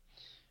straw,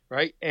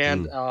 right?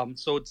 And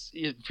so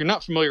if you're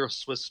not familiar with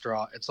Swiss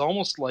straw, it's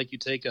almost like you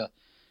take a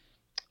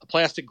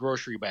plastic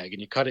grocery bag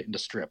and you cut it into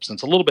strips, and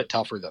it's a little bit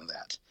tougher than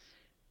that.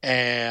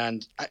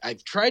 And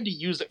I've tried to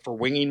use it for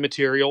winging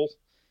material,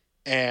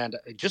 and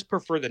I just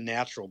prefer the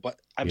natural, but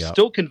I'm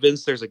still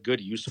convinced there's a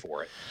good use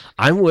for it.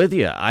 I'm with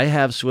you. I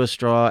have Swiss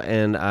straw,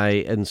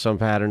 and some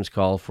patterns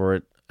call for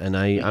it, and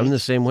I'm the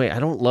same way. I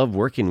don't love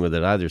working with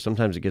it either.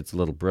 Sometimes it gets a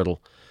little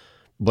brittle,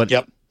 but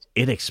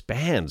it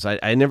expands.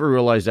 I never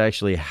realized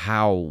actually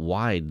how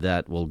wide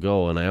that will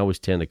go, and I always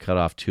tend to cut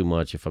off too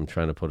much if I'm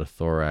trying to put a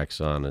thorax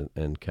on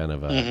and kind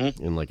of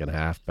in like a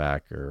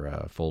halfback or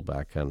a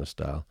fullback kind of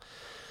style.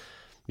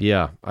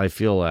 Yeah, I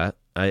feel that.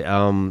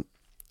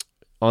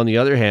 On the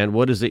other hand,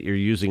 what is it you're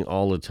using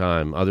all the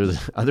time other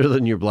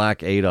than your black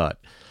ADOT?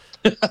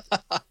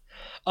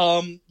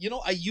 I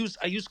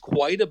use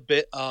quite a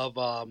bit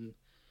of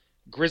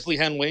grizzly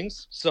hen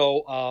wings.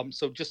 So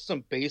just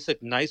some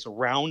basic nice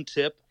round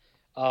tip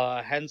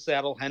hen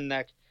saddle, hen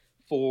neck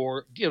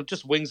for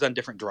just wings on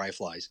different dry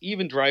flies.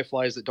 Even dry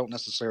flies that don't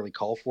necessarily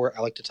call for it,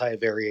 I like to tie a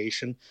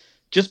variation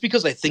just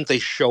because I think they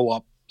show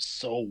up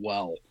so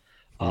well.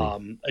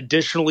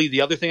 Additionally,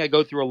 the other thing I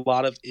go through a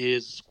lot of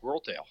is squirrel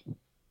tail.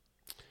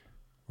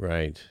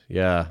 Right.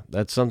 Yeah,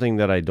 that's something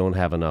that I don't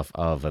have enough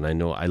of, and I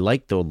know I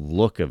like the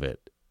look of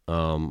it.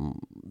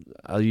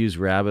 I'll use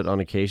rabbit on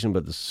occasion,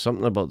 but there's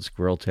something about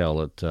squirrel tail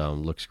that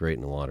looks great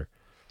in the water.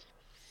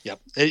 Yep.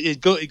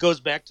 It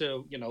goes back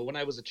to, when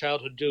I was a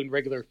childhood doing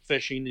regular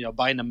fishing,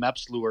 buying a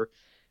Mepps lure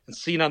and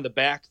seeing on the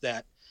back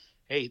that,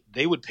 hey,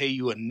 they would pay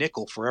you a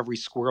nickel for every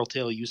squirrel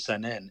tail you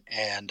sent in.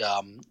 And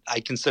I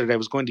considered I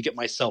was going to get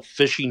myself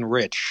fishing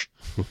rich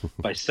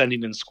by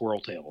sending in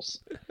squirrel tails.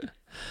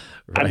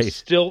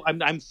 Right.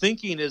 I'm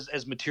thinking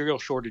as material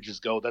shortages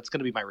go, that's going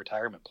to be my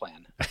retirement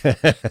plan.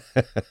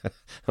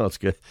 Well, it's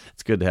good.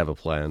 It's good to have a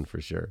plan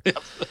for sure.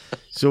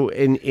 So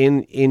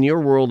in your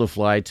world of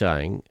fly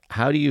tying,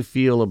 how do you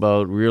feel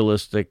about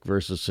realistic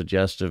versus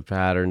suggestive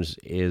patterns?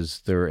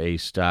 Is there a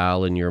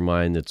style in your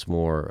mind that's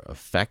more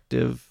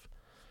effective?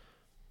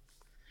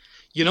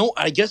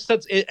 I guess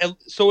that's it.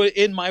 So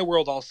in my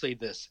world, I'll say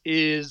this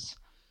is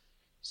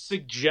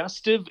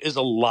suggestive is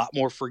a lot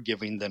more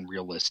forgiving than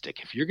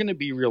realistic. If you're going to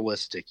be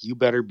realistic, you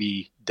better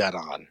be dead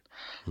on.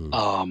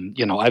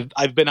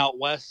 I've been out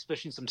west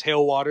fishing some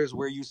tailwaters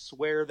where you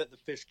swear that the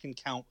fish can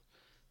count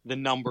the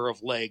number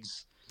of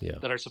legs Yeah.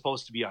 that are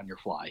supposed to be on your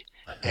fly,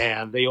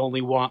 and they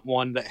only want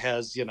one that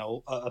has, you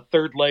know, a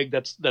third leg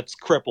that's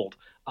crippled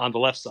on the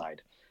left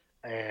side.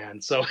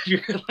 And so, if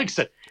you're, like I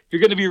said, if you're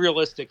going to be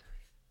realistic,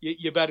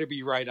 you better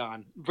be right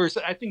on.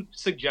 Versus, I think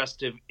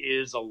suggestive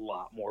is a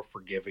lot more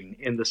forgiving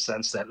in the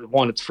sense that,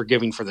 one, it's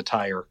forgiving for the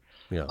tire.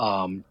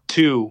 Yeah.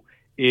 Two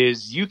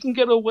is you can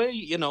get away,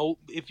 you know,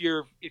 if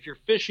you're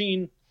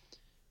fishing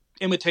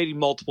imitating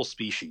multiple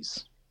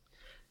species,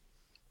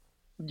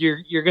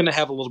 you're going to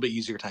have a little bit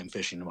easier time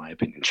fishing, in my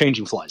opinion.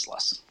 Changing flies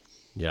less.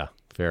 Yeah,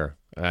 fair.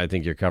 I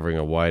think you're covering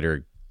a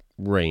wider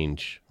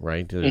range,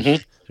 right?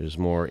 There's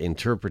more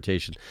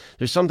interpretation.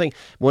 There's something,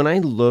 when I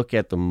look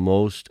at the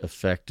most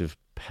effective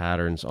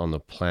patterns on the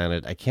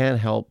planet, I can't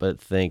help but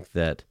think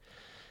that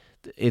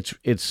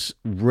it's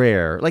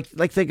rare. Like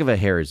think of a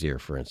hare's ear,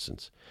 for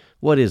instance.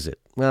 What is it?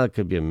 Well, it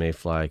could be a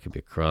mayfly, it could be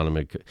a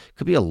chironomid, it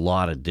could be a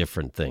lot of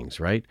different things,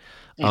 right?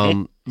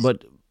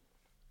 But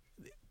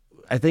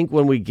I think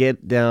when we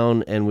get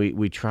down and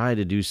we try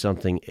to do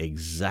something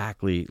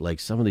exactly like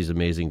some of these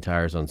amazing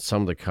tires on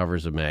some of the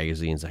covers of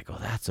magazines, I go,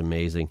 that's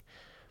amazing,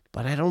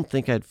 but I don't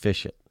think I'd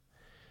fish it.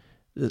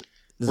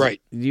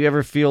 Right. Do you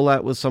ever feel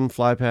that with some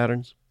fly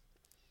patterns?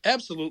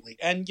 Absolutely.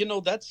 And, you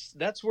know,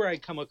 that's where I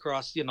come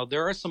across, you know,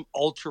 there are some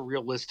ultra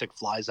realistic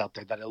flies out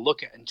there that I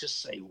look at and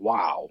just say,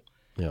 wow.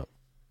 Yeah.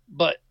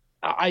 But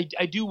I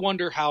do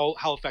wonder how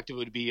effective it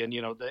would be. And,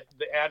 you know, the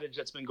adage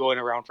that's been going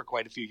around for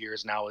quite a few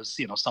years now is,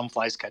 you know, some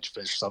flies catch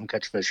fish, some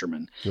catch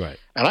fishermen. Right.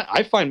 And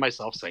I find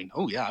myself saying,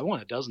 oh, yeah, I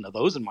want a dozen of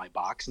those in my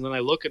box. And then I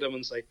look at them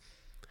and say,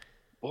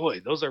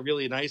 boy, those are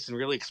really nice and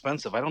really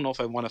expensive. I don't know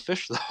if I want to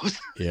fish those.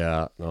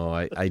 Yeah, no,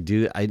 I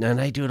do. And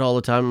I do it all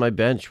the time on my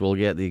bench. We'll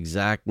get the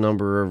exact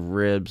number of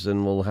ribs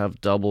and we'll have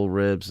double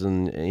ribs.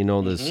 And, you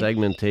know, the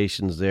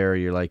segmentation's there.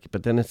 You're like,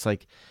 but then it's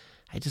like,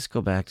 I just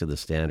go back to the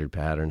standard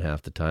pattern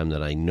half the time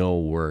that I know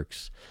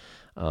works.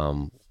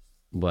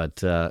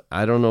 But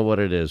I don't know what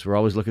it is. We're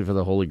always looking for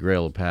the holy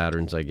grail of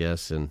patterns, I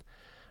guess. And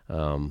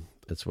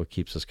that's what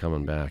keeps us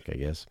coming back, I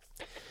guess.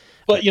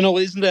 But, you know,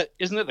 isn't that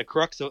the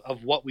crux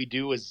of what we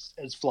do as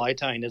fly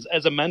tying?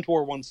 As a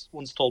mentor once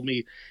told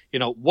me, you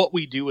know, what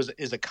we do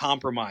is a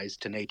compromise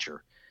to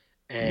nature,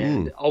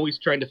 and always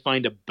trying to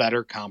find a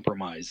better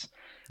compromise,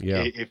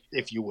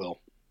 if you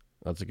will.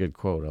 That's a good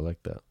quote. I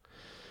like that.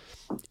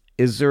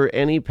 Is there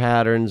any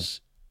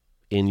patterns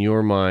in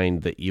your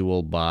mind that you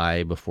will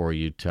buy before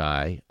you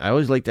tie? I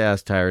always like to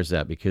ask tires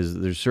that because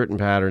there's certain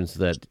patterns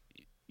that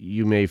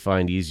you may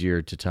find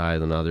easier to tie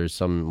than others,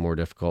 some more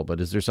difficult, but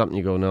is there something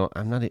you go, no,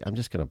 I'm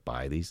just going to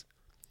buy these?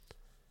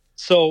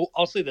 So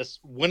I'll say this.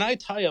 When I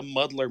tie a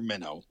muddler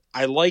minnow,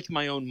 I like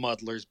my own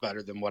muddlers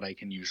better than what I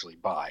can usually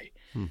buy.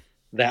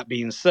 That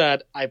being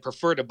said, I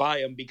prefer to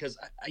buy them because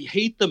I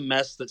hate the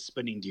mess that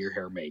spinning deer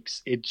hair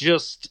makes. It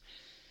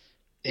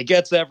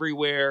gets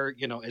everywhere,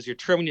 you know, as you're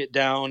trimming it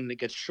down and it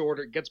gets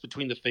shorter, it gets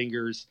between the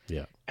fingers.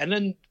 Yeah. And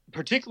then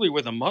particularly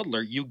with a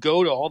muddler, you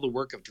go to all the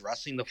work of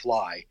dressing the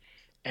fly.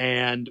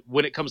 And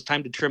when it comes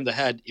time to trim the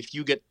head, if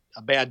you get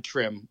a bad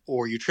trim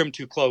or you trim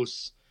too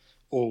close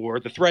or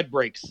the thread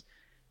breaks,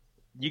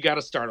 you got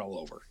to start all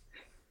over.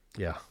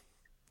 Yeah.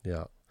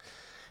 Yeah.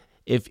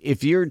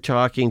 If you're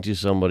talking to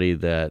somebody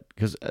that,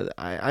 because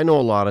I know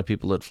a lot of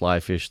people that fly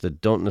fish that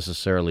don't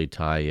necessarily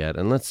tie yet.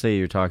 And let's say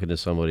you're talking to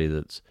somebody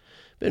that's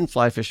been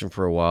fly fishing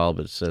for a while,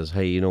 but says,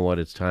 hey, you know what?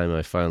 It's time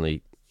I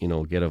finally, you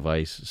know, get a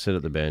vise, sit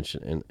at the bench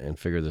and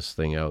figure this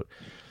thing out.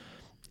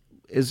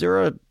 Is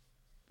there a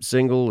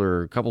single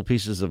or a couple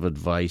pieces of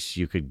advice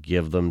you could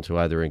give them to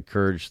either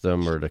encourage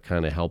them or to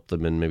kind of help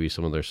them in maybe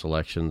some of their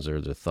selections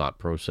or the thought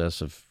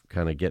process of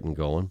kind of getting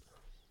going?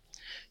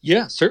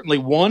 Yeah, certainly.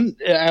 One,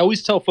 I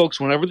always tell folks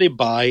whenever they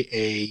buy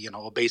a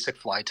basic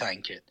fly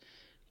tying kit,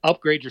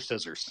 upgrade your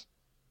scissors.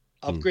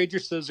 Upgrade your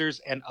scissors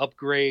and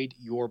upgrade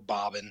your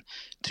bobbin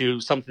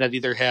to something that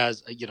either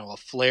has a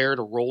flared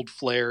or rolled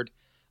flared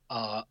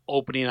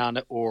opening on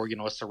it, or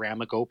a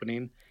ceramic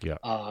opening. Yeah.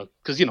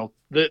 Because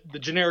the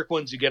generic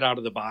ones you get out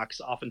of the box,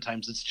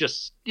 oftentimes it's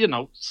just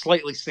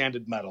slightly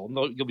sanded metal,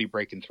 and you'll be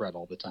breaking thread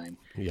all the time.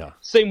 Yeah.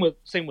 Same with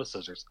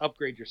scissors.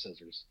 Upgrade your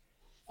scissors.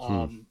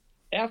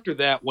 After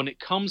that, when it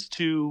comes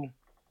to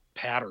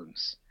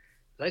patterns,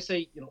 I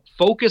say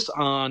focus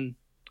on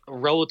a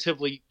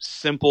relatively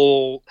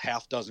simple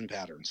half dozen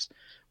patterns.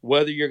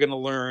 Whether you're going to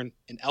learn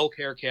an elk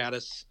hair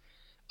caddis,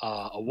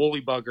 a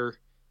woolly bugger,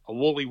 a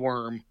woolly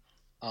worm,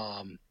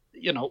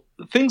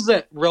 things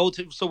that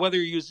relative. So whether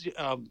you use,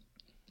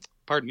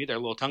 pardon me, they're a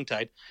little tongue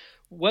tied.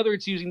 Whether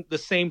it's using the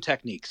same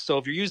techniques. So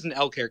if you're using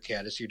elk hair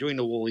caddis, you're doing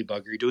a woolly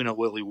bugger, you're doing a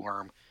woolly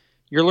worm,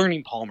 you're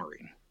learning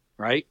palmerine,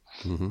 right?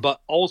 Mm-hmm.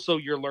 But also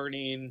you're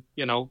learning,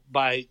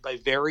 by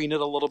varying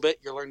it a little bit,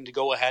 you're learning to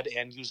go ahead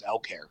and use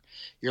elk hair.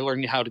 You're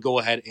learning how to go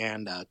ahead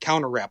and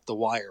counter wrap the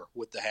wire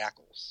with the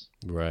hackles,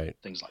 right?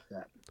 Things like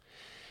that.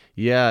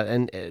 Yeah,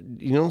 and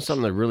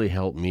something that really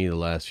helped me the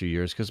last few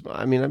years, because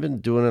I've been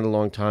doing it a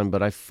long time,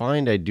 but I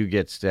find I do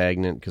get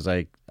stagnant because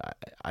I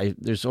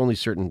there's only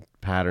certain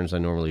patterns I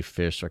normally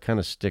fish, so I kind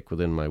of stick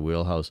within my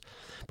wheelhouse.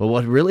 But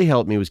what really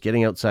helped me was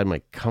getting outside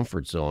my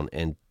comfort zone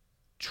and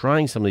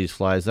trying some of these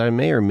flies that I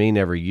may or may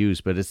never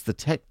use, but it's the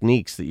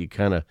techniques that you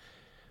kind of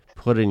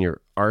put in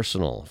your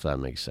arsenal, if that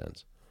makes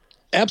sense.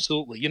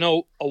 Absolutely.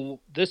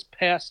 This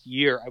past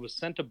year, I was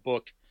sent a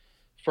book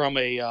from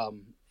a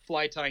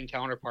fly tying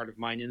counterpart of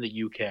mine in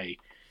the UK,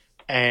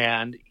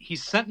 and he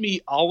sent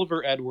me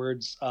Oliver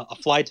Edwards' a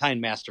fly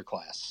tying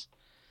masterclass,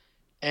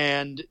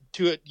 and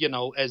to it,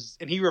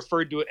 and he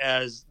referred to it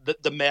as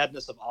the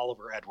madness of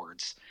Oliver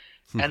Edwards.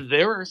 And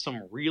there are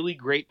some really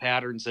great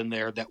patterns in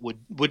there that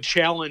would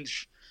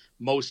challenge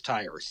most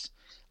tyers,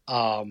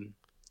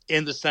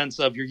 in the sense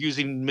of you're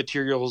using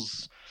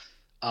materials,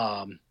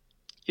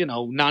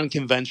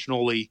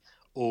 non-conventionally,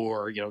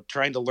 or,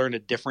 trying to learn a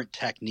different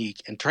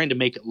technique and trying to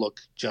make it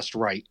look just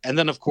right. And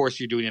then, of course,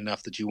 you're doing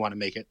enough that you want to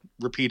make it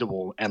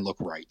repeatable and look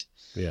right.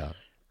 Yeah.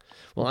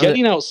 Well,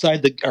 getting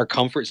outside our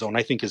comfort zone,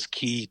 I think, is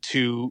key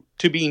to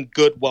being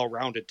good,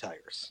 well-rounded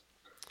tyers.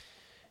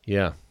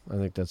 Yeah, I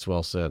think that's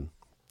well said.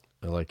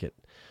 I like it.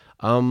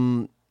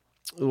 Well,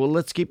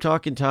 let's keep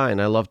talking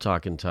tying. I love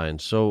talking tying.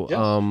 So,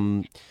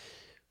 Yes.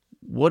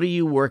 What are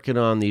you working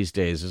on these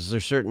days? Is there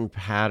certain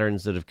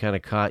patterns that have kind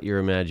of caught your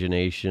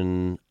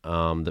imagination,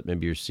 that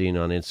maybe you're seeing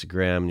on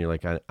Instagram and you're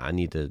like, I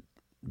need to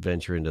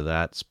venture into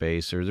that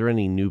space? Or is there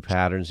any new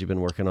patterns you've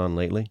been working on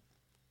lately?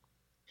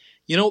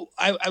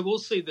 I will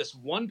say this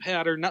one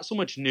pattern, not so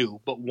much new,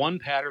 but one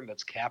pattern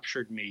that's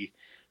captured me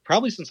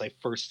probably since I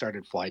first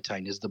started fly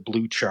tying is the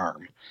blue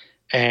charm,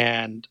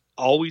 and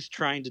always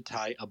trying to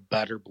tie a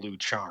better blue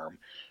charm.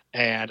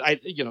 And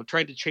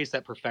trying to chase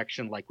that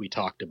perfection like we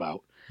talked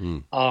about.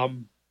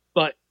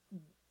 But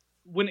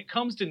when it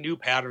comes to new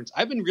patterns,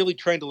 I've been really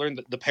trying to learn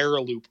the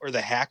paraloop or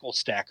the hackle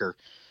stacker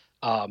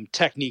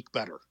technique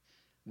better.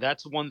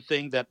 That's one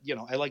thing that,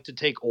 I like to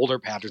take older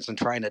patterns and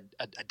try and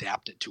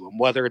adapt it to them.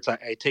 Whether it's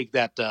I take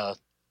that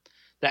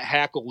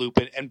hackle loop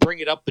and bring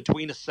it up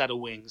between a set of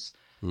wings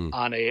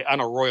on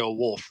a Royal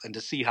Wolf, and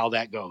to see how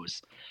that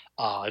goes.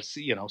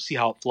 See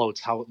how it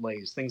floats, how it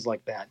lays, things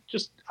like that.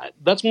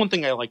 That's one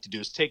thing I like to do,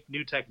 is take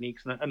new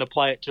techniques and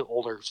apply it to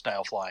older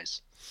style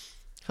flies.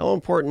 How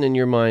important in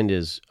your mind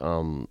is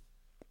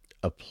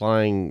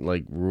applying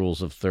like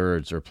rules of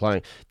thirds, or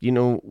applying,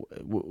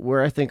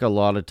 where I think a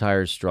lot of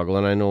tyers struggle,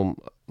 and I know,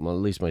 well,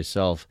 at least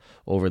myself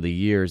over the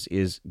years,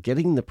 is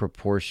getting the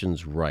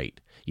proportions right.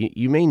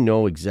 You may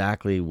know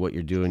exactly what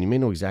you're doing, you may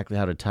know exactly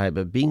how to tie it,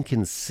 but being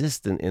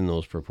consistent in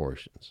those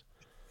proportions.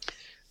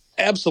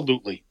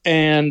 Absolutely.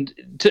 And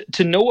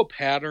to know a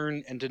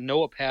pattern, and to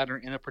know a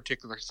pattern in a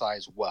particular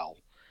size well.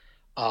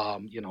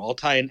 I'll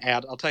tie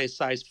a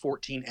size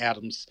 14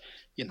 Adams.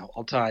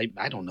 I'll tie,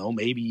 I don't know,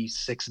 maybe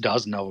 6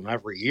 dozen of them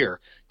every year.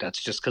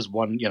 That's just because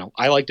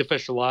I like to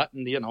fish a lot,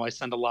 and I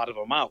send a lot of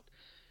them out.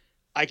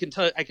 I can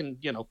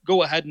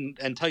go ahead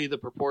and tell you the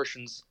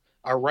proportions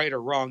are right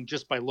or wrong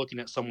just by looking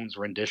at someone's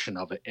rendition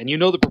of it. And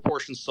the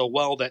proportions so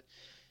well that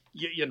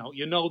you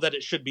know that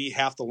it should be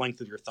half the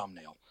length of your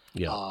thumbnail.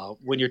 Yeah.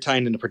 When you're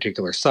tying in a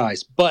particular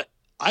size. But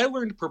I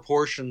learned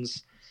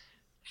proportions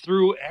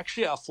through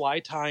actually a fly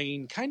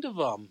tying kind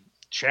of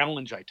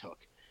challenge I took,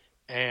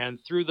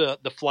 and through the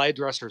Fly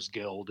Dressers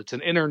Guild. It's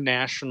an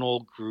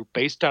international group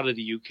based out of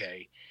the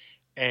UK,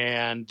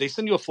 and they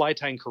send you a fly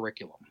tying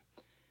curriculum,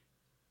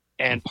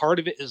 and part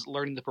of it is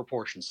learning the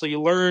proportions. So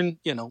you learn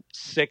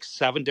 6,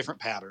 7 different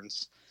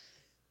patterns,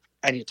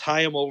 and you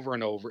tie them over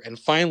and over, and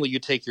finally you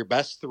take your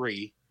best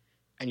 3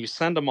 and you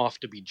send them off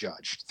to be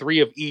judged, 3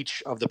 of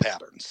each of the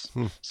patterns.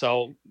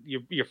 So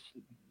you're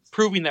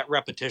proving that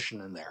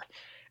repetition in there.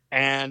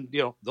 And,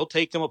 they'll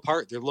take them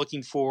apart. They're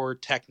looking for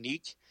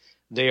technique.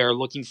 They are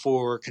looking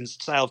for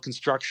style of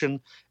construction,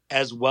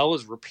 as well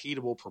as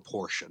repeatable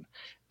proportion.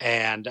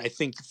 And I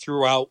think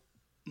throughout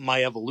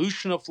my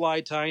evolution of fly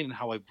tying and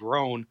how I've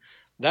grown,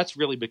 that's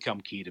really become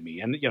key to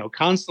me. And,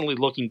 constantly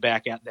looking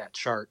back at that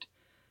chart,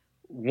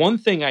 one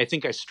thing I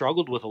think I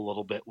struggled with a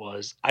little bit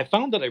was I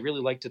found that I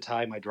really like to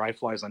tie my dry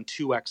flies on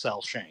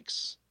 2XL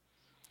shanks.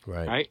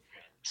 Right.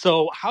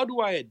 So how do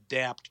I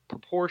adapt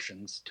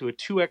proportions to a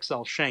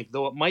 2XL shank,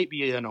 though it might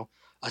be,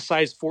 a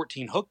size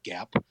 14 hook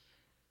gap?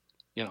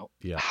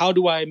 How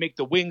do I make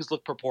the wings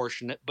look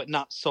proportionate, but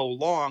not so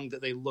long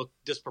that they look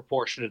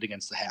disproportionate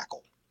against the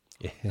hackle?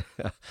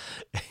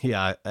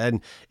 Yeah.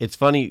 And it's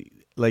funny,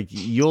 like,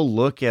 you'll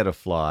look at a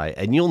fly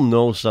and you'll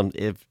know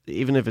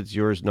even if it's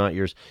yours, not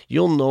yours,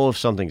 you'll know if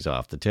something's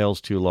off. The tail's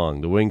too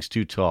long, the wing's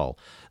too tall,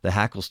 the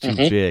hackle's too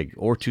big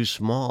or too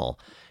small.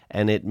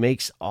 And it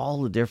makes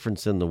all the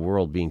difference in the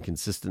world being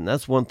consistent.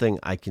 That's one thing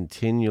I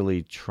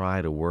continually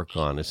try to work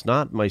on. It's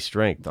not my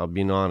strength, I'll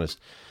be honest.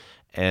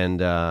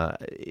 And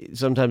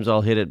sometimes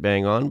I'll hit it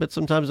bang on, but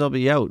sometimes I'll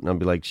be out and I'll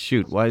be like,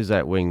 shoot, why is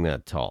that wing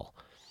that tall?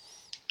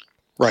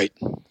 Right.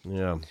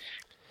 Yeah.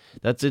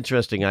 That's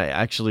interesting. I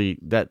actually,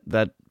 that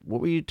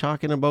what were you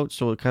talking about?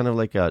 So kind of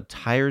like a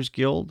Tyers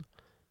Guild?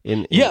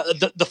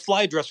 The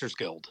Fly Dressers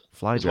Guild.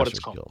 Fly Dressers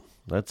Guild.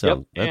 That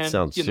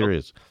sounds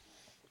serious.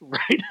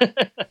 Right.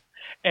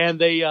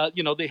 And they,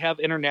 they have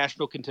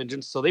international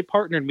contingents. So they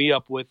partnered me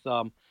up with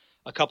a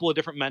couple of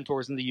different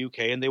mentors in the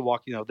UK, and they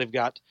they've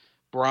got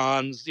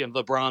bronze,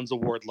 the bronze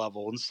award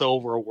level and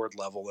silver award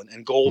level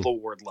and gold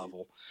award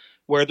level,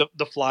 where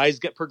the flies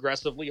get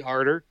progressively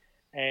harder,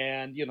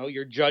 and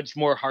you're judged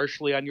more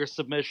harshly on your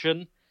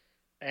submission,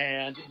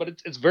 but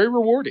it's very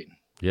rewarding.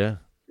 Yeah.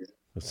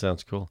 That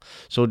sounds cool.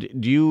 So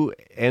do you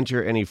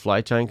enter any fly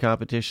tying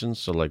competitions?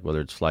 So like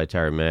whether it's Fly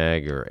Tire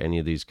Mag or any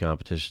of these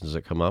competitions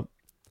that come up?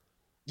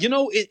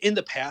 In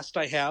the past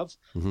I have,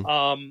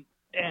 Mhm.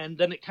 and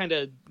then it kind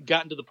of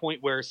gotten to the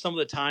point where some of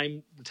the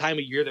time of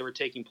year they were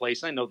taking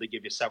place, I know they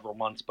give you several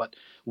months, but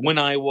when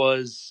I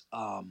was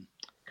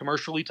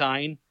commercially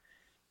tying,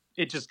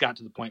 it just got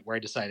to the point where I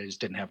decided I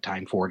just didn't have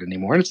time for it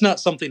anymore. And it's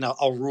not something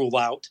I'll rule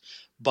out,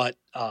 but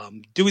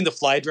doing the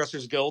Fly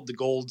Dressers Guild, the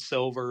gold,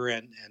 silver,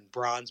 and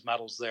bronze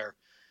medals there,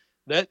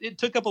 that it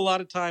took up a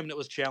lot of time and it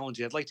was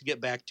challenging. I'd like to get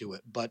back to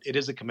it, but it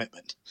is a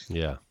commitment.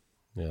 Yeah.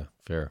 Yeah.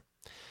 Fair.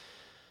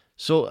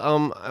 So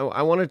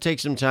I want to take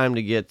some time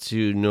to get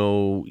to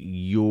know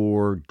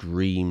your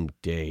dream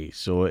day.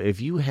 So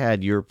if you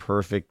had your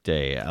perfect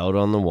day out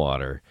on the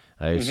water,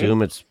 I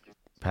assume it's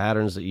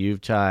patterns that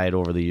you've tied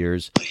over the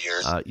years.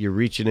 You're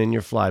reaching in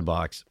your fly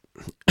box.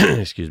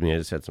 Excuse me, I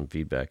just had some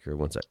feedback here.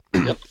 One sec.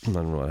 I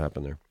don't know what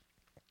happened there.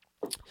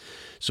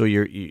 So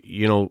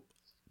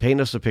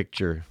paint us a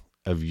picture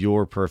of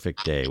your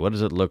perfect day. What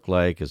does it look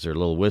like? Is there a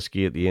little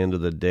whiskey at the end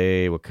of the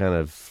day? What kind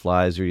of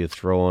flies are you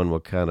throwing?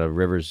 What kind of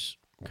rivers,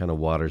 kind of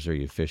waters are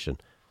you fishing?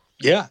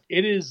 Yeah,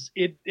 it is.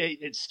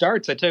 It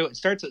starts. I tell you, it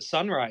starts at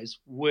sunrise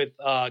with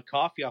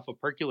coffee off a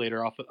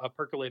percolator, off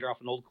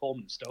an old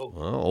Coleman stove.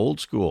 Oh, old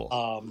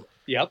school.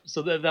 Yep.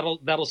 So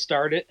that'll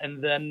start it,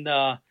 and then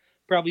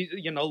probably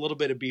a little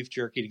bit of beef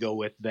jerky to go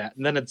with that,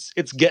 and then it's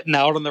getting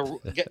out on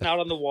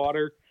the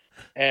water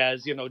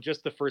as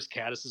just the first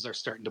caddises are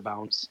starting to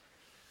bounce.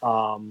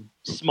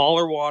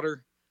 Smaller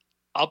water,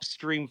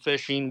 upstream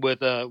fishing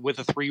with a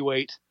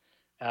 3-weight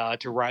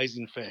to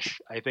rising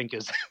fish, I think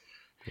is.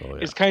 Oh,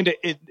 yeah. It's kind of,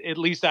 at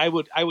least I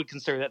would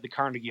consider that the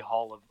Carnegie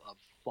Hall of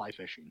fly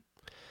fishing.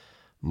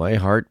 My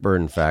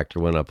heartburn factor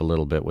went up a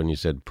little bit when you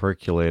said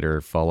percolator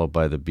followed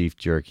by the beef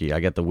jerky. I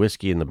got the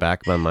whiskey in the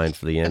back of my mind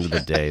for the end of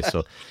the day,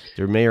 so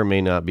there may or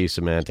may not be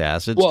some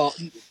antacids. Well,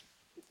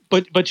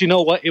 but you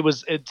know what?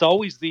 It's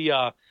always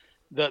the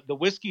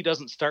whiskey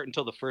doesn't start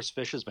until the first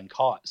fish has been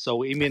caught.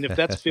 So I mean, if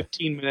that's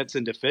 15 minutes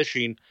into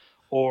fishing,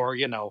 or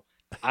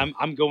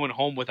I'm going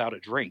home without a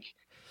drink.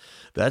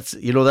 That's a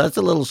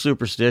little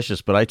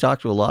superstitious, but I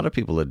talk to a lot of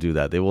people that do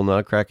that. They will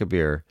not crack a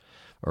beer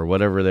or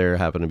whatever they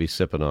happen to be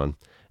sipping on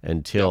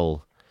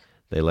until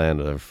they land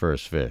their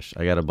first fish.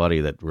 I got a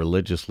buddy that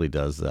religiously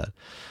does that.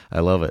 I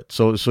love it.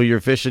 So you're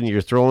fishing,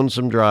 you're throwing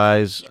some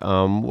dries.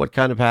 What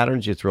kind of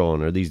patterns you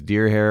throwing? Are these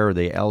deer hair? Are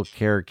they elk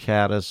hair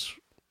caddis?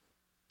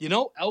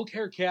 Elk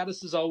hair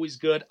caddis is always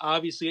good.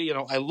 Obviously,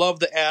 I love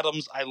the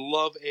Adams. I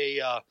love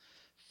a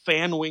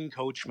fan wing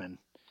coachman.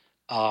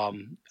 To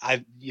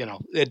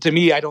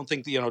me, I don't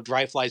think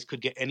dry flies could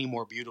get any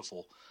more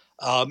beautiful.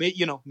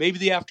 Maybe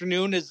the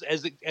afternoon as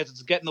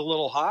it's getting a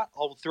little hot,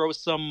 I'll throw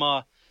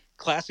some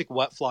classic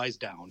wet flies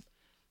down.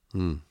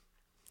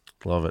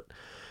 Love it.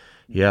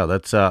 Yeah,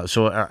 that's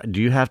so.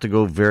 Do you have to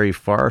go very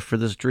far for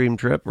this dream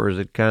trip, or is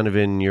it kind of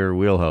in your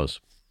wheelhouse?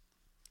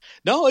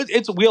 No,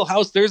 it's a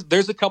wheelhouse.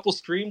 There's a couple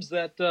streams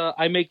that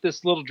I make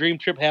this little dream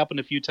trip happen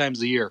a few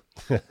times a year.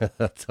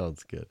 That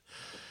sounds good.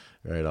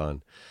 Right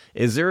on.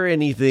 Is there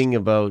anything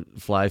about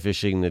fly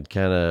fishing that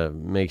kind of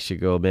makes you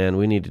go, man,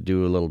 we need to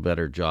do a little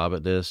better job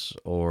at this?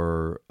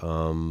 Or,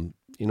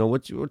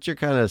 what's your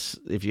kind of,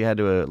 if you had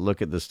to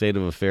look at the state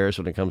of affairs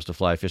when it comes to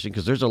fly fishing?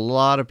 Because there's a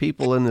lot of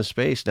people in this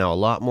space now, a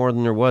lot more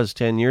than there was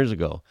 10 years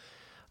ago.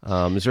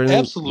 Is there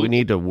anything we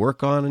need to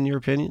work on, in your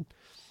opinion?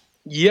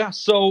 Yeah,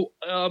 so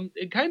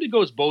it kind of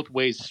goes both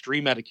ways.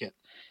 Stream etiquette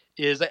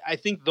is, I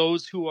think,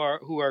 those who are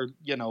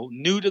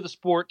new to the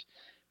sport,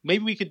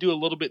 maybe we could do a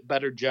little bit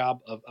better job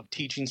of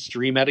teaching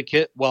stream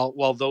etiquette,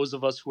 while those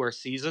of us who are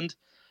seasoned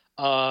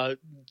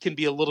can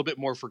be a little bit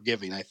more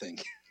forgiving, I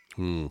think.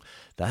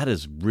 That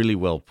is really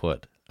well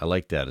put. I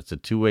like that. It's a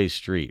two-way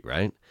street,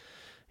 right?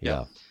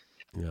 Yeah.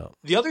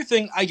 The other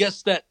thing, I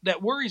guess,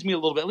 that worries me a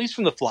little bit, at least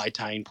from the fly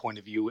tying point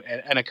of view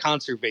and a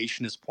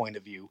conservationist point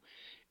of view,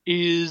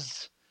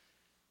 is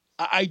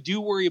I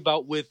do worry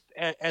about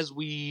as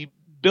we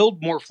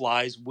build more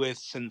flies with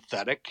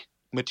synthetic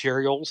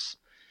materials,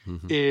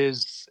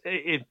 is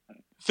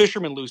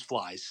fishermen lose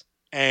flies,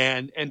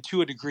 and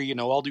to a degree,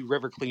 I'll do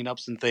river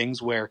cleanups and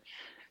things where,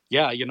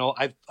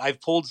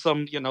 I've pulled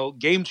some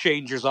game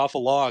changers off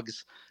of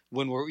logs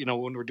when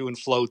we're doing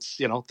floats.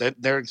 That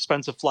they're an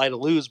expensive fly to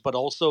lose, but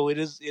also it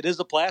is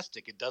a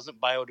plastic. It doesn't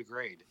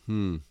biodegrade.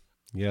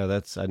 Yeah,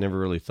 I never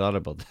really thought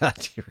about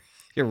that.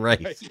 You're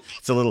right.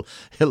 It's a little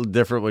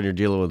different when you're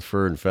dealing with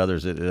fur and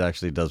feathers. It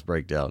actually does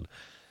break down.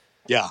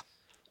 Yeah.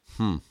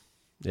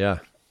 Yeah.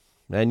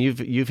 Man,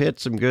 you've hit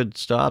some good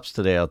stops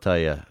today, I'll tell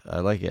you. I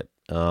like it.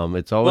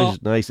 It's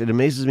always nice. It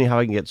amazes me how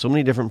I can get so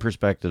many different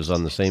perspectives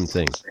on the same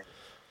thing.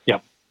 Yeah.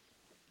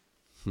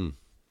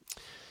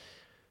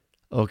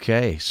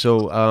 Okay,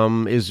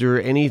 so is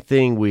there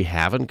anything we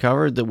haven't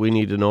covered that we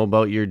need to know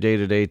about your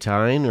day-to-day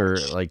tying? Or,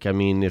 like, I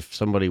mean, if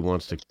somebody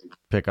wants to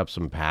pick up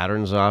some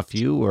patterns off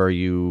you, are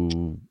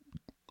you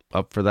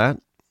up for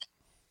that?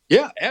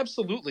 Yeah,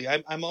 absolutely.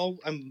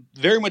 I'm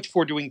very much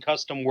for doing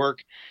custom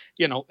work,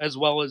 as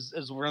well as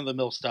run of the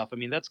mill stuff. I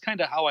mean, that's kind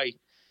of how I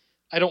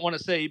don't want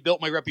to say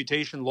built my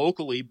reputation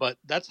locally, but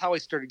that's how I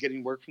started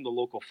getting work from the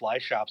local fly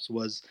shops.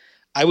 Was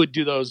I would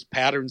do those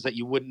patterns that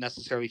you wouldn't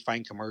necessarily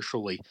find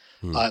commercially,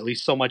 Hmm. at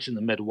least so much in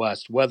the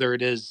Midwest. Whether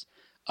it is,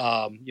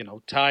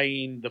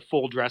 tying the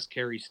full dress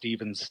Carrie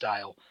Stevens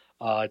style,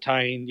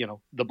 tying,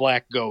 the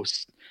Black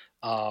Ghost.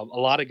 A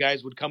lot of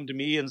guys would come to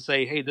me and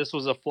say, "Hey, this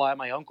was a fly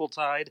my uncle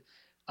tied.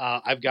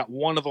 I've got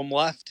one of them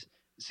left.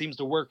 It seems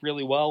to work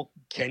really well.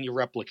 Can you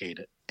replicate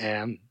it?"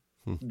 And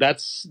Hmm.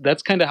 that's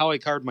kind of how I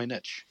carved my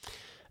niche.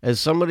 As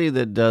somebody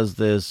that does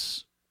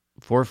this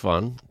for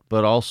fun,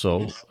 but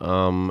also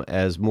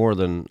as more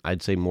than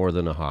I'd say more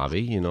than a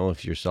hobby,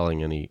 if you're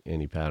selling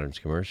any patterns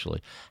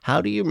commercially,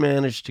 how do you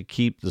manage to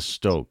keep the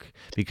stoke?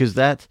 Because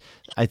that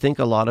I think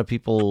a lot of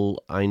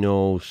people I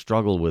know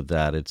struggle with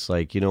that. It's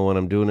like, when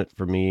I'm doing it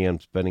for me, I'm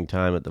spending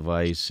time at the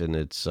Vice, and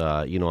it's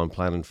I'm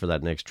planning for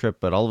that next trip,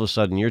 but all of a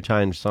sudden you're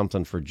tying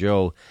something for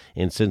Joe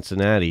in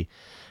Cincinnati.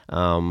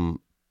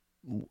 Um,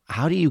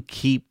 how do you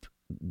keep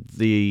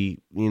the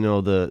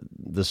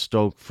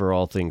stoke for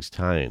all things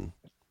tying?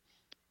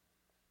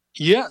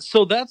 Yeah,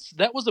 so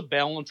that was a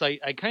balance I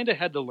kind of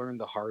had to learn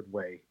the hard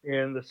way,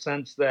 in the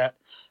sense that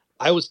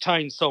I was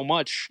tying so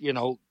much,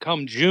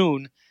 come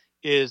June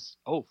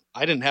I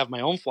didn't have my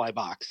own fly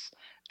box.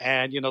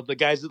 And the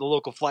guys at the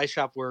local fly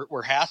shop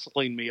were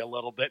hassling me a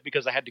little bit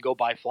because I had to go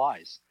buy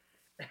flies.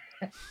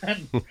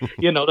 And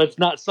that's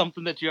not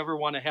something that you ever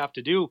want to have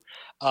to do.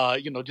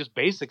 Just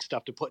basic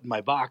stuff to put in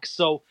my box.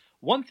 So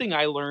one thing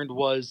I learned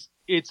was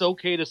it's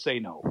okay to say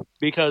no,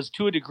 because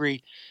to a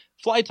degree,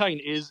 fly tying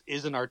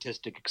is an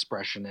artistic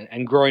expression.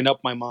 And growing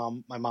up, my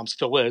mom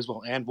still is,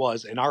 well, and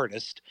was an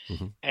artist.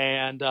 Hmm.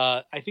 And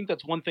I think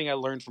that's one thing I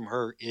learned from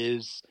her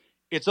is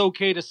it's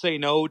okay to say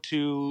no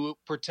to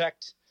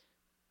protect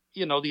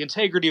the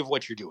integrity of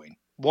what you're doing.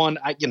 One,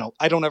 I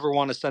don't ever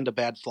want to send a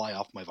bad fly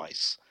off my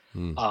Vice.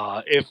 Hmm.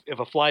 If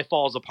a fly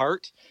falls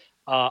apart,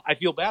 I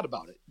feel bad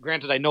about it.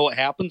 Granted, I know it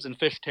happens and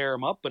fish tear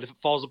them up, but if it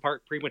falls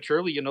apart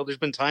prematurely, there's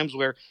been times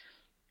where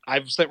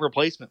I've sent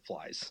replacement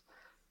flies.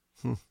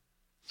 Hmm.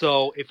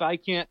 So if I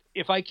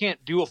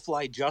can't do a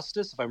fly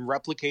justice, if I'm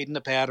replicating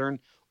a pattern,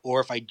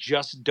 or if I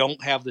just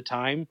don't have the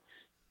time,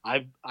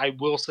 I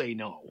will say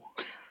no.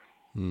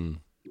 Hmm.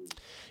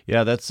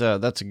 Yeah, that's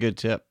a good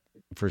tip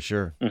for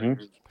sure.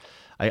 Mm-hmm.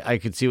 I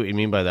could see what you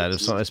mean by that.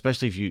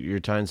 Especially if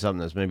you're tying something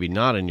that's maybe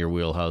not in your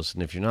wheelhouse,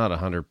 and if you're not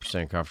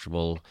 100%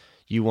 comfortable,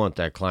 you want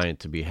that client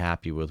to be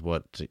happy with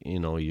what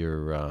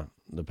your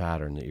the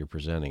pattern that you're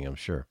presenting. I'm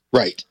sure.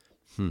 Right.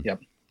 Hmm.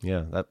 Yep.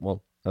 Yeah.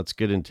 That's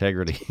good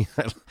integrity.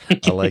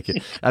 I like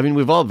it. I mean,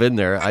 we've all been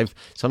there. I've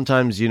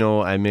sometimes,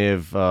 I may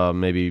have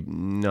maybe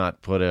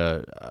not put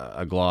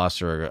a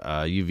gloss or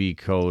a UV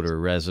coat or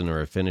resin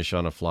or a finish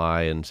on a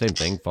fly, and same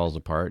thing falls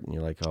apart, and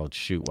you're like, oh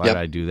shoot, why did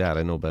I do that?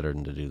 I know better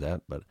than to do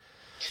that, but.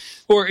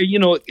 Or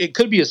it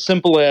could be as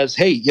simple as,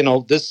 hey,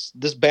 this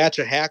batch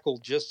of hackle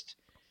just,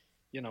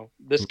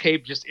 this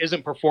cape just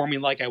isn't performing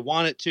like I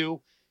want it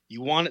to.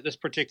 You want it this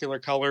particular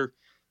color.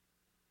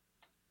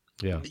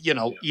 Yeah.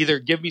 Either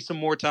give me some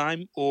more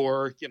time,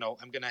 or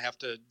I'm gonna have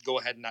to go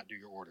ahead and not do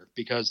your order,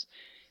 because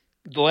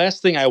the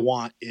last thing I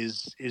want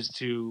is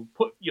to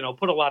put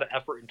a lot of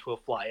effort into a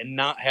fly and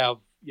not have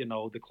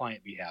the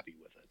client be happy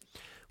with it.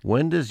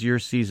 When does your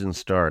season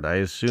start? I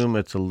assume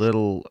it's a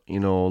little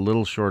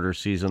shorter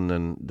season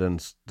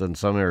than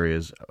some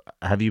areas.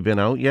 Have you been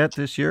out yet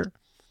this year?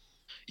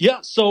 Yeah.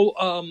 So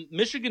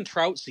Michigan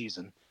trout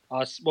season,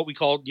 what we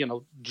call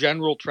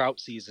general trout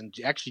season,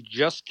 actually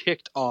just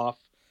kicked off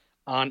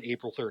on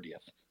April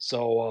 30th.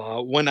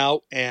 So went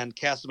out and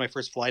casted my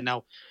first fly.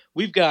 Now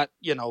we've got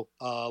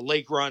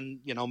lake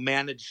run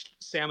managed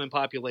salmon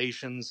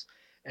populations,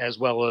 as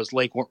well as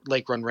lake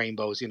run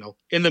rainbows.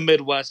 In the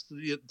Midwest,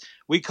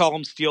 we call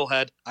them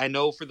steelhead. I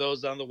know for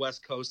those on the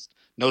West Coast,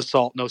 no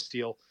salt, no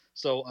steel.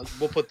 So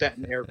we'll put that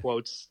in air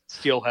quotes,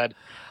 steelhead.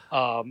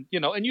 And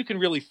you can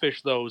really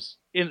fish those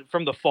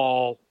from the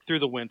fall through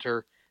the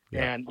winter,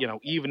 Yeah. and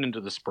even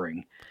into the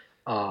spring.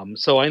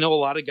 So I know a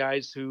lot of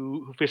guys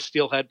who fish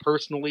steelhead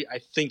personally. I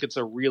think it's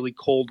a really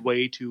cold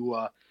way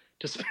to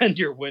spend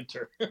your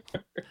winter.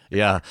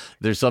 Yeah,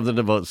 there's something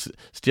about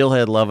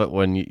steelhead love it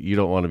when you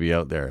don't want to be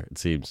out there, it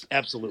seems.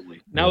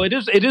 Absolutely. Now it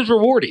is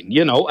rewarding,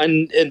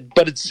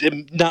 but it's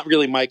not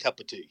really my cup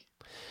of tea.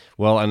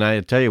 Well, and I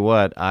tell you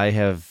what, I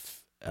have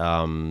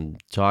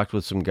talked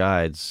with some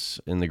guides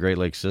in the Great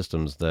Lakes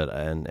systems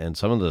and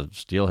some of the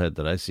steelhead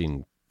that I've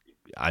seen,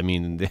 I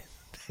mean,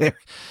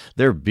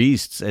 they're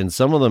beasts, and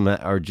some of them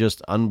are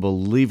just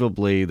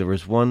unbelievably. There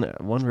was one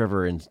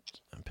river in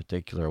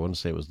particular, I want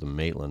to say it was the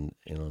Maitland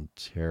in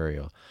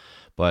Ontario,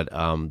 but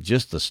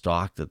just the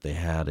stock that they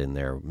had in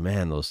there,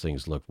 man, those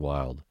things looked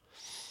wild.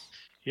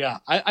 Yeah,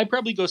 I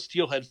probably go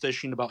steelhead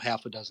fishing about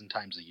half a dozen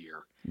times a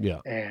year. Yeah.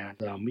 And,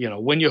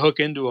 when you hook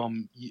into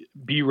them,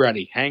 be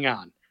ready. Hang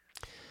on.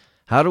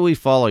 How do we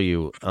follow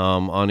you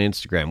on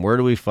Instagram? Where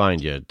do we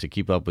find you to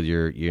keep up with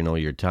your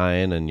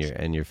tying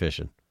and your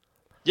fishing?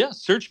 Yeah,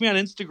 search me on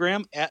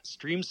Instagram at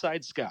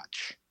Streamside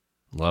Scotch.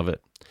 Love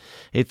it.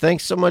 Hey,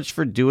 thanks so much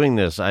for doing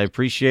this. I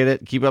appreciate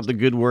it. Keep up the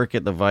good work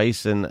at the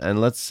Vice, and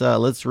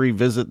let's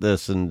revisit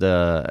this, and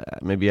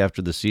maybe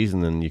after the season,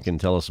 then you can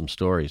tell us some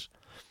stories.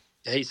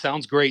 Hey,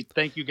 sounds great.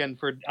 Thank you again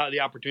for the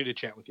opportunity to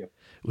chat with you.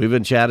 We've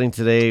been chatting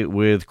today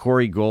with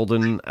Corey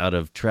Golden out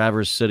of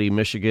Traverse City,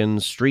 Michigan,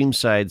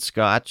 Streamside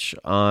Scotch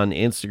on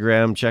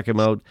Instagram. Check him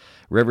out.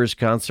 Rivers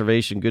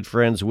Conservation, good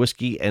friends,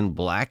 whiskey and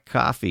black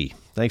coffee.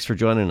 Thanks for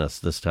joining us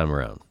this time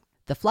around.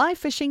 The Fly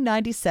Fishing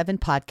 97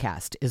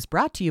 podcast is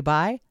brought to you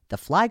by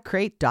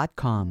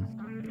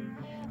theflycrate.com.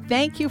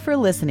 Thank you for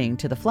listening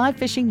to the Fly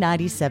Fishing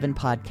 97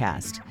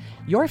 podcast.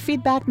 Your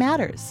feedback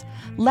matters.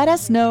 Let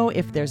us know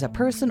if there's a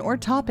person or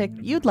topic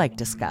you'd like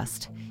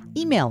discussed.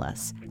 Email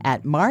us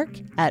at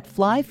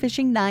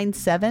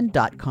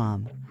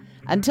mark@flyfishing97.com.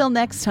 Until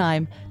next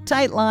time,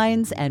 tight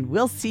lines, and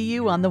we'll see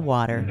you on the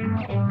water.